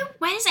 Why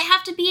does it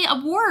have to be a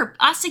war,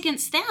 us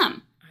against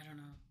them? I don't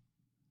know.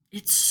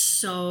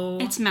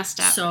 It's messed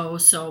up.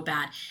 So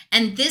bad.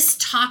 And this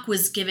talk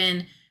was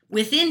given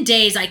within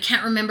days. I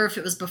can't remember if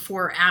it was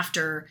before or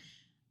after.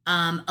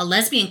 A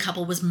lesbian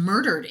couple was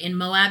murdered in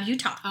Moab,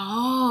 Utah.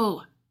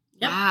 Oh,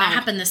 yep, wow. That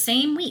happened the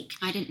same week.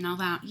 I didn't know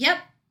that. Yep.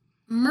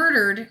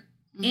 Murdered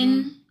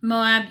in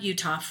Moab,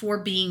 Utah for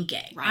being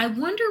gay. Right. I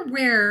wonder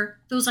where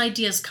those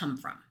ideas come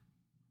from.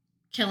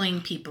 Killing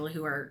people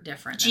who are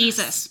different.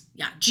 Jesus.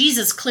 Yeah,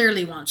 Jesus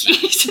clearly wants that.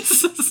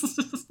 Jesus.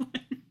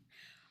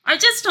 I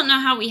just don't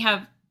know how we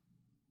have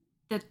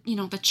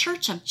the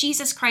Church of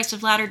Jesus Christ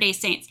of Latter-day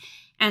Saints,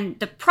 and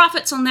the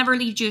prophets will never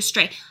lead you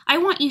astray. I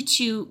want you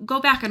to go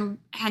back and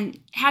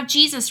have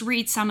Jesus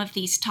read some of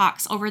these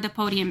talks over the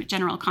podium at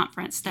General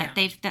Conference that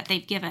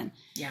they've given.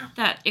 Yeah.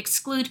 That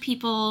exclude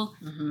people,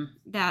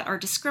 that are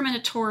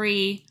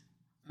discriminatory.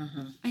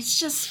 It's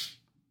just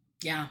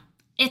I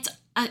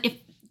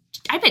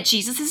bet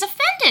Jesus is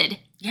offended.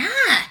 Yeah.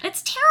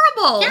 It's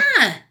terrible.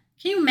 Yeah.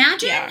 Can you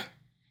imagine? Yeah.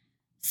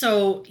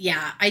 So,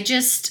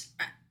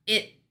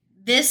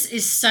 this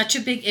is such a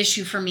big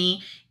issue for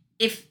me.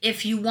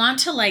 If you want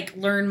to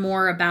learn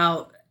more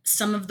about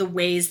some of the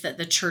ways that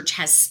the church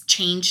has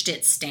changed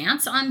its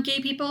stance on gay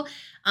people,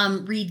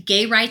 read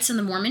Gay Rights in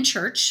the Mormon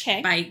Church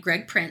by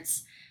Greg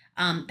Prince.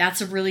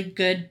 That's a really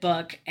good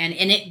book. And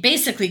it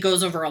basically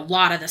goes over a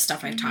lot of the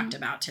stuff I've talked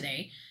about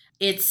today.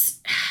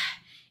 It's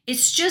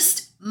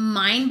just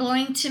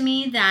mind-blowing to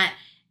me that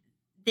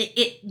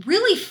it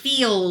really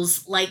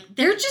feels like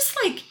they're just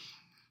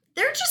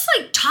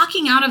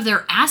talking out of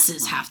their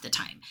asses half the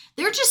time.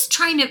 They're just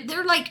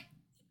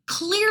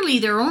clearly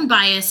their own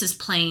bias is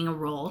playing a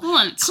role.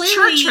 Well, it's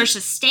church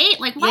versus state.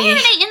 Why are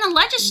they in the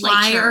legislature?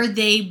 Why are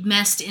they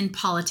messed in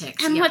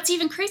politics? And what's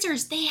even crazier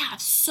is they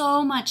have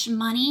so much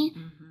money,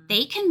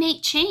 they can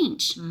make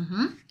change.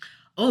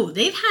 Oh,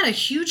 they've had a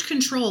huge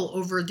control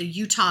over the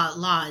Utah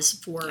laws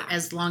for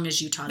as long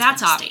as Utah's been a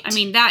state. I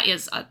mean,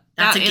 that's a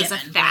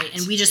fact. Right?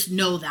 And we just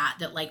know that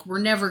we're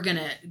never going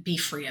to be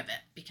free of it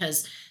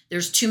because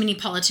there's too many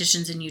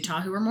politicians in Utah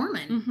who are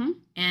Mormon.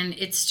 And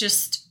it's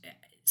just...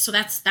 So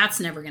that's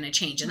never going to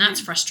change. And that's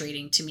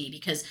frustrating to me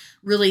because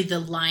really the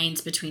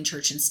lines between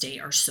church and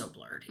state are so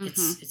blurred.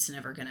 It's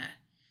never going to,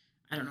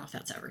 I don't know if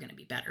that's ever going to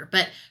be better.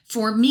 But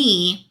for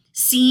me,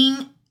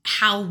 seeing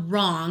how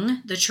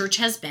wrong the church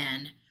has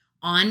been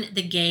on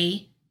the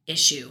gay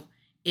issue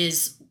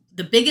is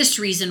the biggest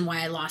reason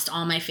why I lost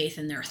all my faith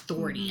in their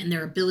authority and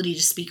their ability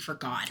to speak for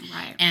God.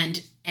 Right.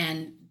 And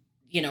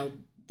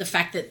the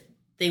fact that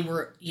they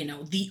were,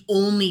 the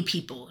only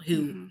people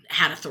who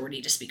had authority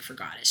to speak for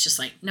God. It's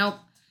just nope.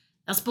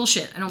 That's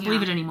bullshit. I don't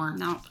believe it anymore.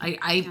 No.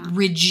 I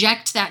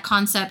reject that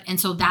concept. And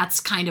so that's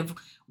kind of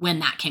when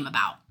that came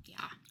about. Yeah.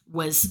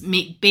 Was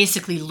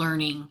basically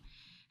learning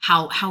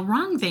how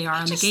wrong they are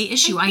on the gay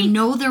issue. I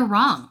know they're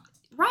wrong.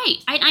 Right.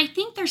 I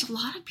think there's a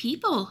lot of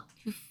people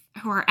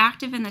who are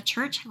active in the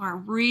church who are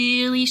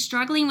really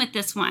struggling with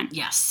this one.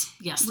 Yes.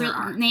 Yes, there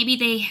are. Maybe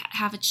they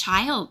have a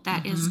child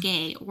that is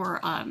gay or,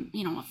 a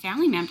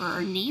family member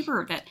or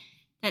neighbor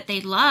that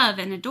they love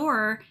and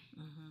adore.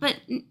 But...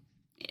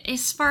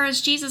 as far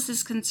as Jesus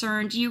is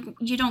concerned, you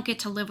don't get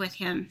to live with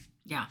him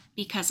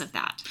because of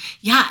that.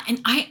 Yeah, and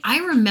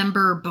I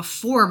remember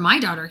before my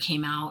daughter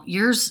came out,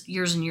 years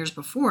and years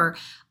before,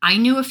 I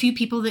knew a few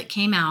people that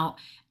came out.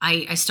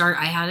 I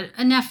had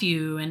a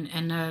nephew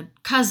and a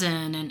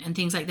cousin and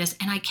things like this,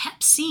 and I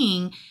kept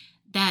seeing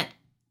that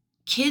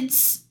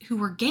kids who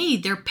were gay,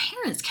 their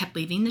parents kept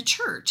leaving the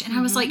church. And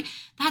I was like,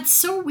 that's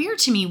so weird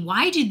to me.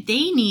 Why did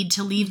they need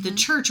to leave the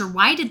church, or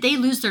why did they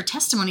lose their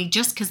testimony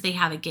just because they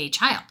have a gay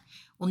child?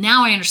 Well,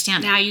 now I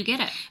understand Now you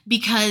get it.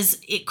 Because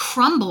it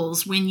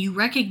crumbles when you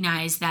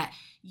recognize that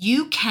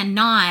you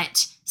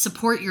cannot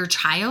support your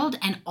child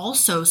and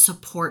also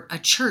support a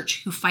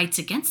church who fights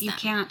against them. You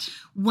can't.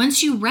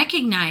 Once you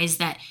recognize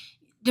that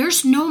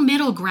there's no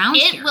middle ground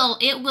here.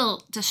 It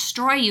will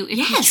destroy you if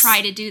you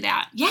try to do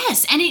that.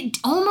 Yes, and it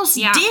almost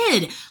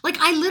did. Like,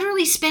 I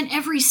literally spent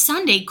every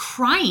Sunday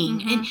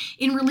crying. And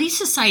in Relief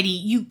Society,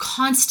 you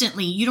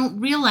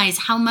don't realize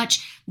how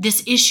much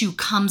this issue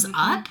comes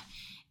up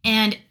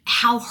and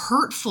how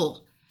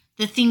hurtful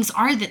the things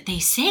are that they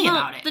say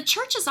about it. The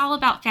church is all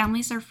about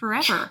families are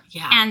forever.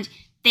 Yeah. And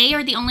they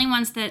are the only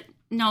ones that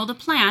know the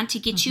plan to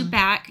get you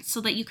back so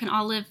that you can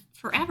all live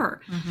forever.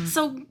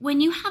 So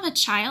when you have a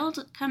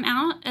child come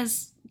out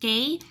as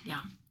gay,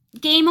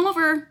 game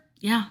over.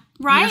 Yeah.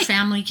 Right? Your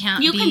family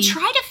can't You can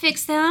try to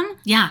fix them.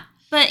 Yeah.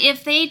 But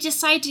if they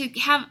decide to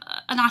have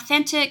an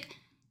authentic,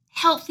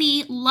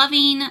 healthy,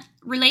 loving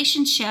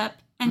relationship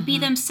and be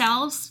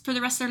themselves for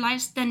the rest of their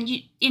lives, then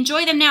you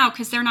enjoy them now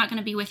because they're not going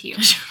to be with you.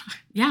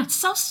 Yeah. It's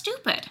so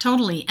stupid.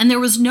 Totally. And there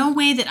was no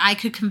way that I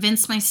could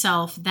convince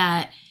myself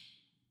that,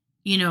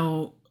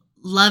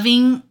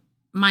 loving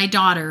my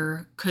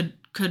daughter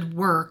could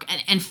work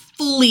and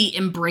fully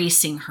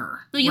embracing her.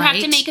 So you have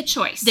to make a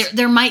choice.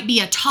 There might be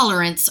a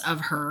tolerance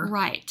of her.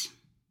 Right.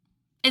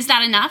 Is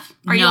that enough?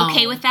 Are you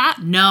okay with that?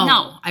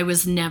 No. I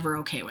was never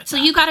okay with that. So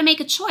you got to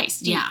make a choice.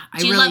 Do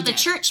you love the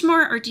church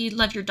more, or do you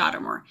love your daughter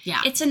more?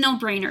 Yeah. It's a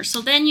no-brainer.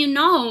 So then you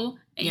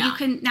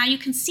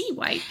can see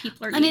why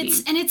people are leaving.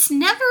 And it's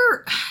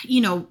never,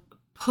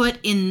 put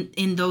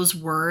in those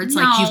words,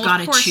 like you've got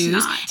to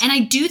choose. Not. And I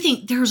do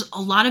think there's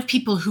a lot of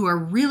people who are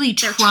really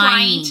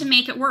trying to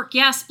make it work.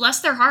 Yes,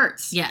 bless their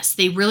hearts. Yes,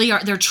 they really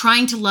are. They're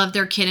trying to love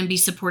their kid and be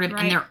supportive,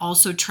 and they're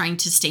also trying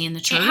to stay in the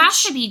church. It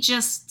has to be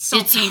just so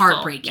it's painful.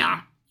 Heartbreaking.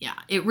 Yeah,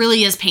 it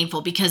really is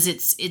painful because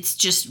it's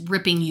just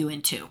ripping you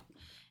in two,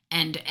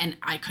 and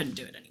I couldn't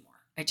do it anymore.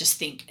 I just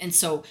think, and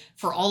so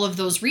for all of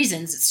those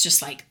reasons, it's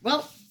just like,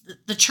 well,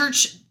 the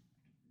church.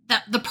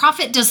 That the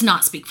prophet does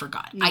not speak for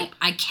God. No.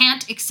 I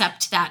can't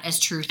accept that as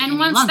truth. And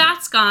once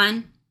that's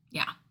gone,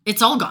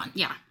 it's all gone.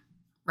 Yeah,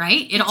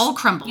 right. It all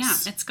crumbles.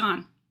 Yeah, it's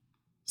gone.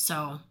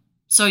 So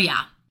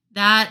yeah,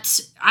 that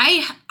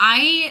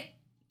I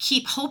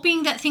keep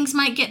hoping that things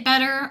might get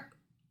better,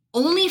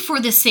 only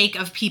for the sake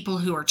of people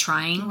who are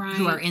trying,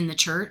 who are in the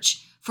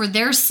church. For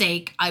their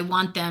sake, I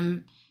want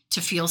them to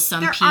feel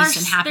some peace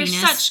and happiness.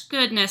 There's such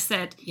goodness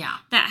that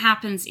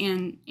happens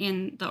in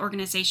the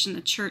organization,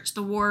 the church,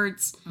 the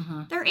wards.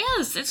 There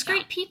is. It's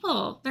great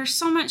people. There's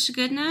so much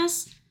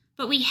goodness,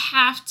 but we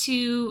have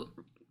to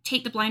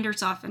take the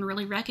blinders off and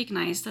really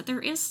recognize that there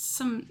is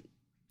some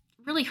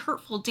really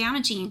hurtful,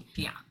 damaging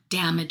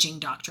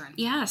doctrine.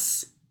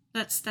 Yes,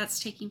 that's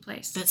taking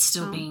place. That's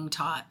still being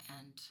taught,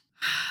 and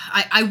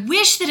I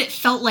wish that it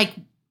felt like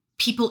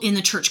people in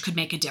the church could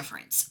make a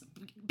difference.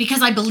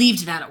 Because I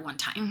believed that at one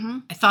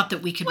time. I thought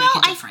that we could make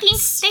a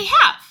difference. I think they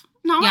have.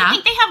 I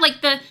think they have,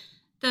 like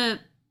the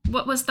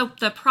what was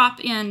the prop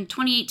in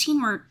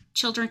 2018 where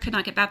children could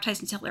not get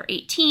baptized until they're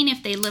 18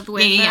 if they lived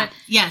with.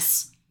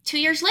 Yes. 2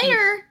 years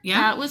later,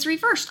 that was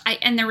reversed.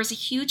 And there was a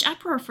huge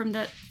uproar from.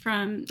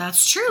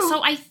 That's true.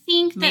 So I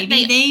think that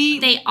maybe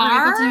they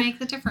are able to make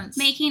the difference,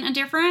 making a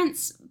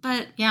difference.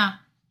 But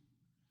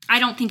I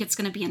don't think it's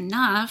going to be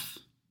enough.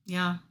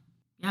 Yeah,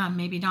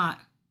 maybe not.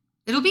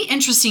 It'll be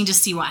interesting to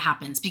see what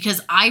happens,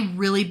 because I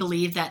really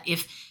believe that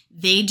if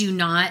they do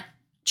not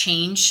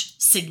change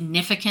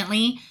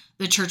significantly,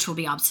 the church will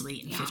be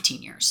obsolete in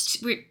 15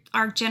 years.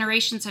 Our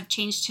generations have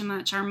changed too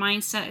much. Our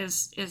mindset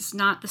is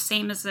not the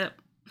same as it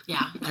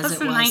was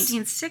in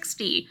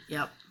 1960.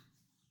 Yep.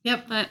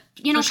 But,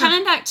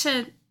 coming back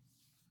to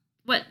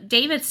what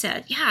David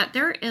said,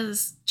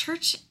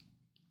 church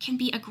can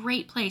be a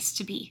great place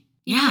to be.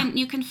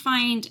 You can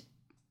find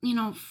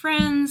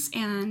friends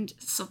and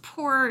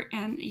support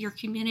and your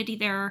community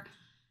there.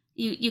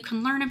 You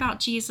can learn about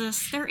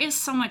Jesus. There is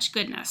so much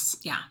goodness.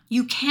 Yeah.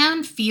 You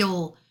can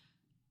feel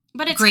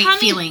it's great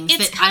feelings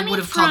that I would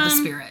have called the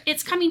Spirit.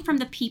 It's coming from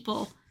the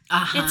people.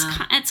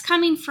 It's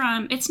coming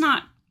from, it's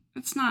not.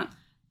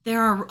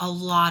 There are a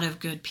lot of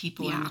good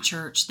people in the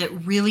church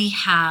that really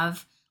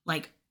have,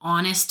 like,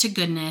 honest to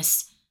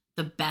goodness,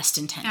 the best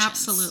intentions.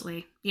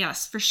 Absolutely.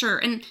 Yes, for sure.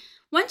 And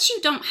once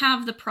you don't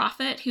have the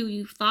prophet who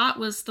you thought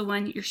was the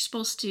one you're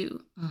supposed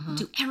to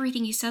do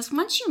everything he says,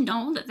 once you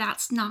know that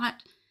that's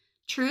not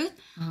truth,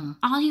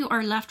 all you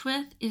are left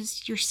with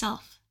is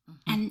yourself.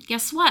 And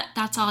guess what?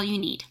 That's all you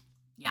need.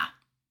 Yeah.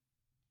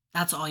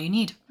 That's all you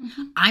need.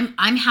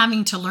 I'm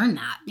having to learn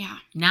that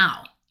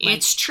now.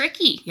 It's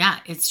tricky. Yeah,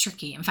 it's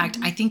tricky. In fact,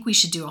 I think we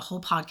should do a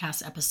whole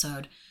podcast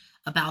episode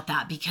about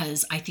that,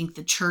 because I think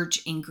the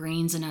church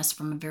ingrains in us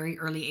from a very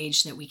early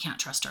age that we can't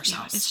trust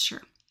ourselves. Yeah, it's true.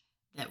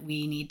 That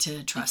we need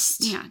to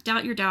trust.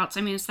 Doubt your doubts.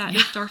 I mean, it's that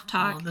Uchtdorf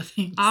talk.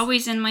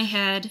 Always in my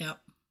head. Yep.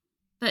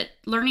 But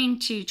learning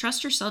to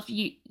trust yourself,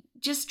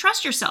 just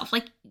trust yourself.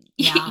 Like,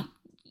 Yeah.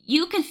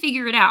 you can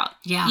figure it out.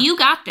 Yeah. You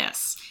got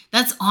this.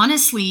 That's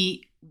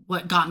honestly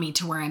what got me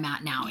to where I'm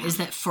at now, is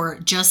that for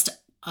just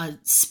a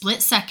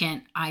split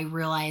second, I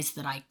realized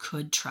that I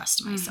could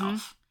trust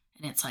myself.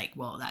 And it's like,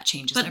 well, that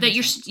changes everything.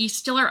 That you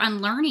still are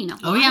unlearning a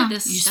lot of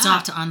this stuff. You still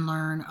have to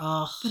unlearn.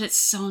 Oh. But it's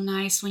so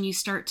nice when you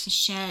start to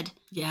shed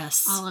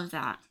all of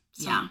that.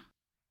 So. Yeah.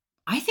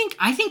 I think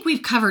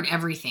we've covered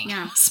everything.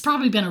 Yeah. It's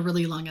probably been a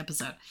really long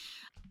episode.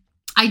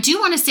 I do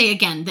want to say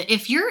again that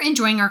if you're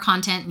enjoying our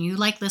content and you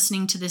like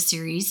listening to this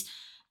series,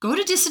 go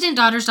to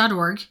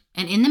dissidentdaughters.org,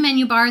 and in the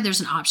menu bar,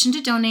 there's an option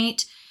to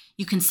donate.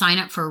 You can sign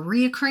up for a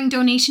reoccurring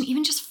donation,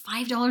 even just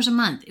 $5 a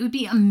month. It would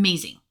be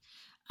amazing.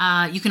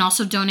 You can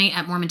also donate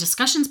at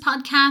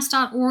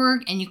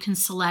MormonDiscussionspodcast.org, and you can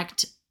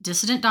select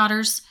Dissident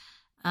Daughters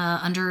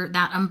under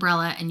that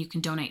umbrella, and you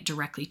can donate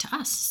directly to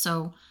us.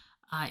 So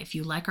if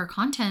you like our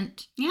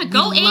content,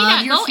 go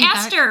Ada, go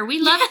Esther. We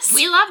love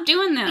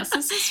doing this.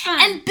 This is fun.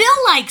 And Bill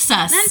likes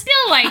us.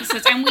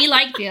 And we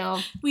like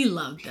Bill. We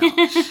love Bill.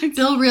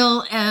 Bill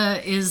Reel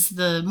is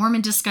the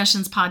Mormon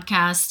Discussions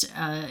podcast,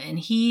 and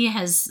he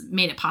has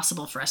made it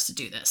possible for us to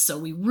do this. So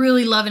we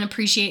really love and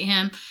appreciate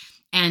him.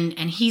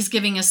 And he's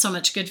giving us so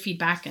much good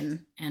feedback, and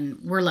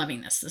we're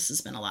loving this. This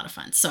has been a lot of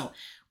fun. So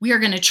we are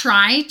going to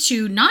try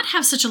to not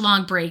have such a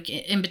long break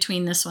in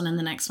between this one and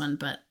the next one.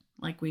 But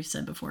like we've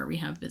said before, we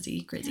have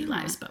busy, crazy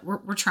lives. But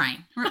we're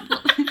trying. That's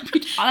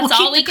we'll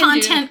all we keep the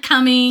content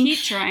coming. Keep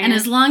trying. And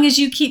as long as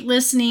you keep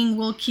listening,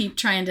 we'll keep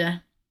trying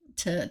to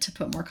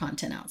put more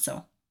content out.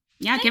 So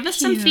give us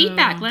some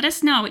feedback. Let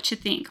us know what you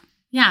think.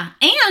 Yeah.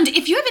 And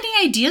if you have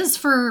any ideas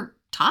for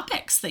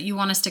topics that you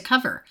want us to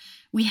cover,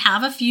 we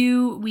have a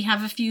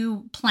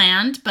few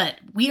planned, but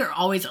we are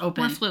always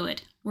open. We're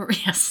fluid.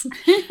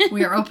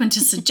 We are open to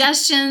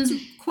suggestions,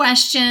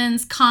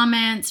 questions,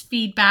 comments,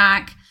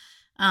 feedback,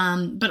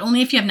 but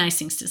only if you have nice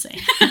things to say.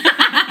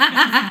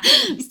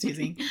 Just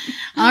teasing.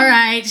 All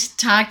right.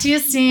 Talk to you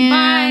soon.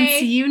 Bye.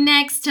 See you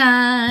next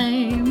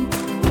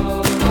time.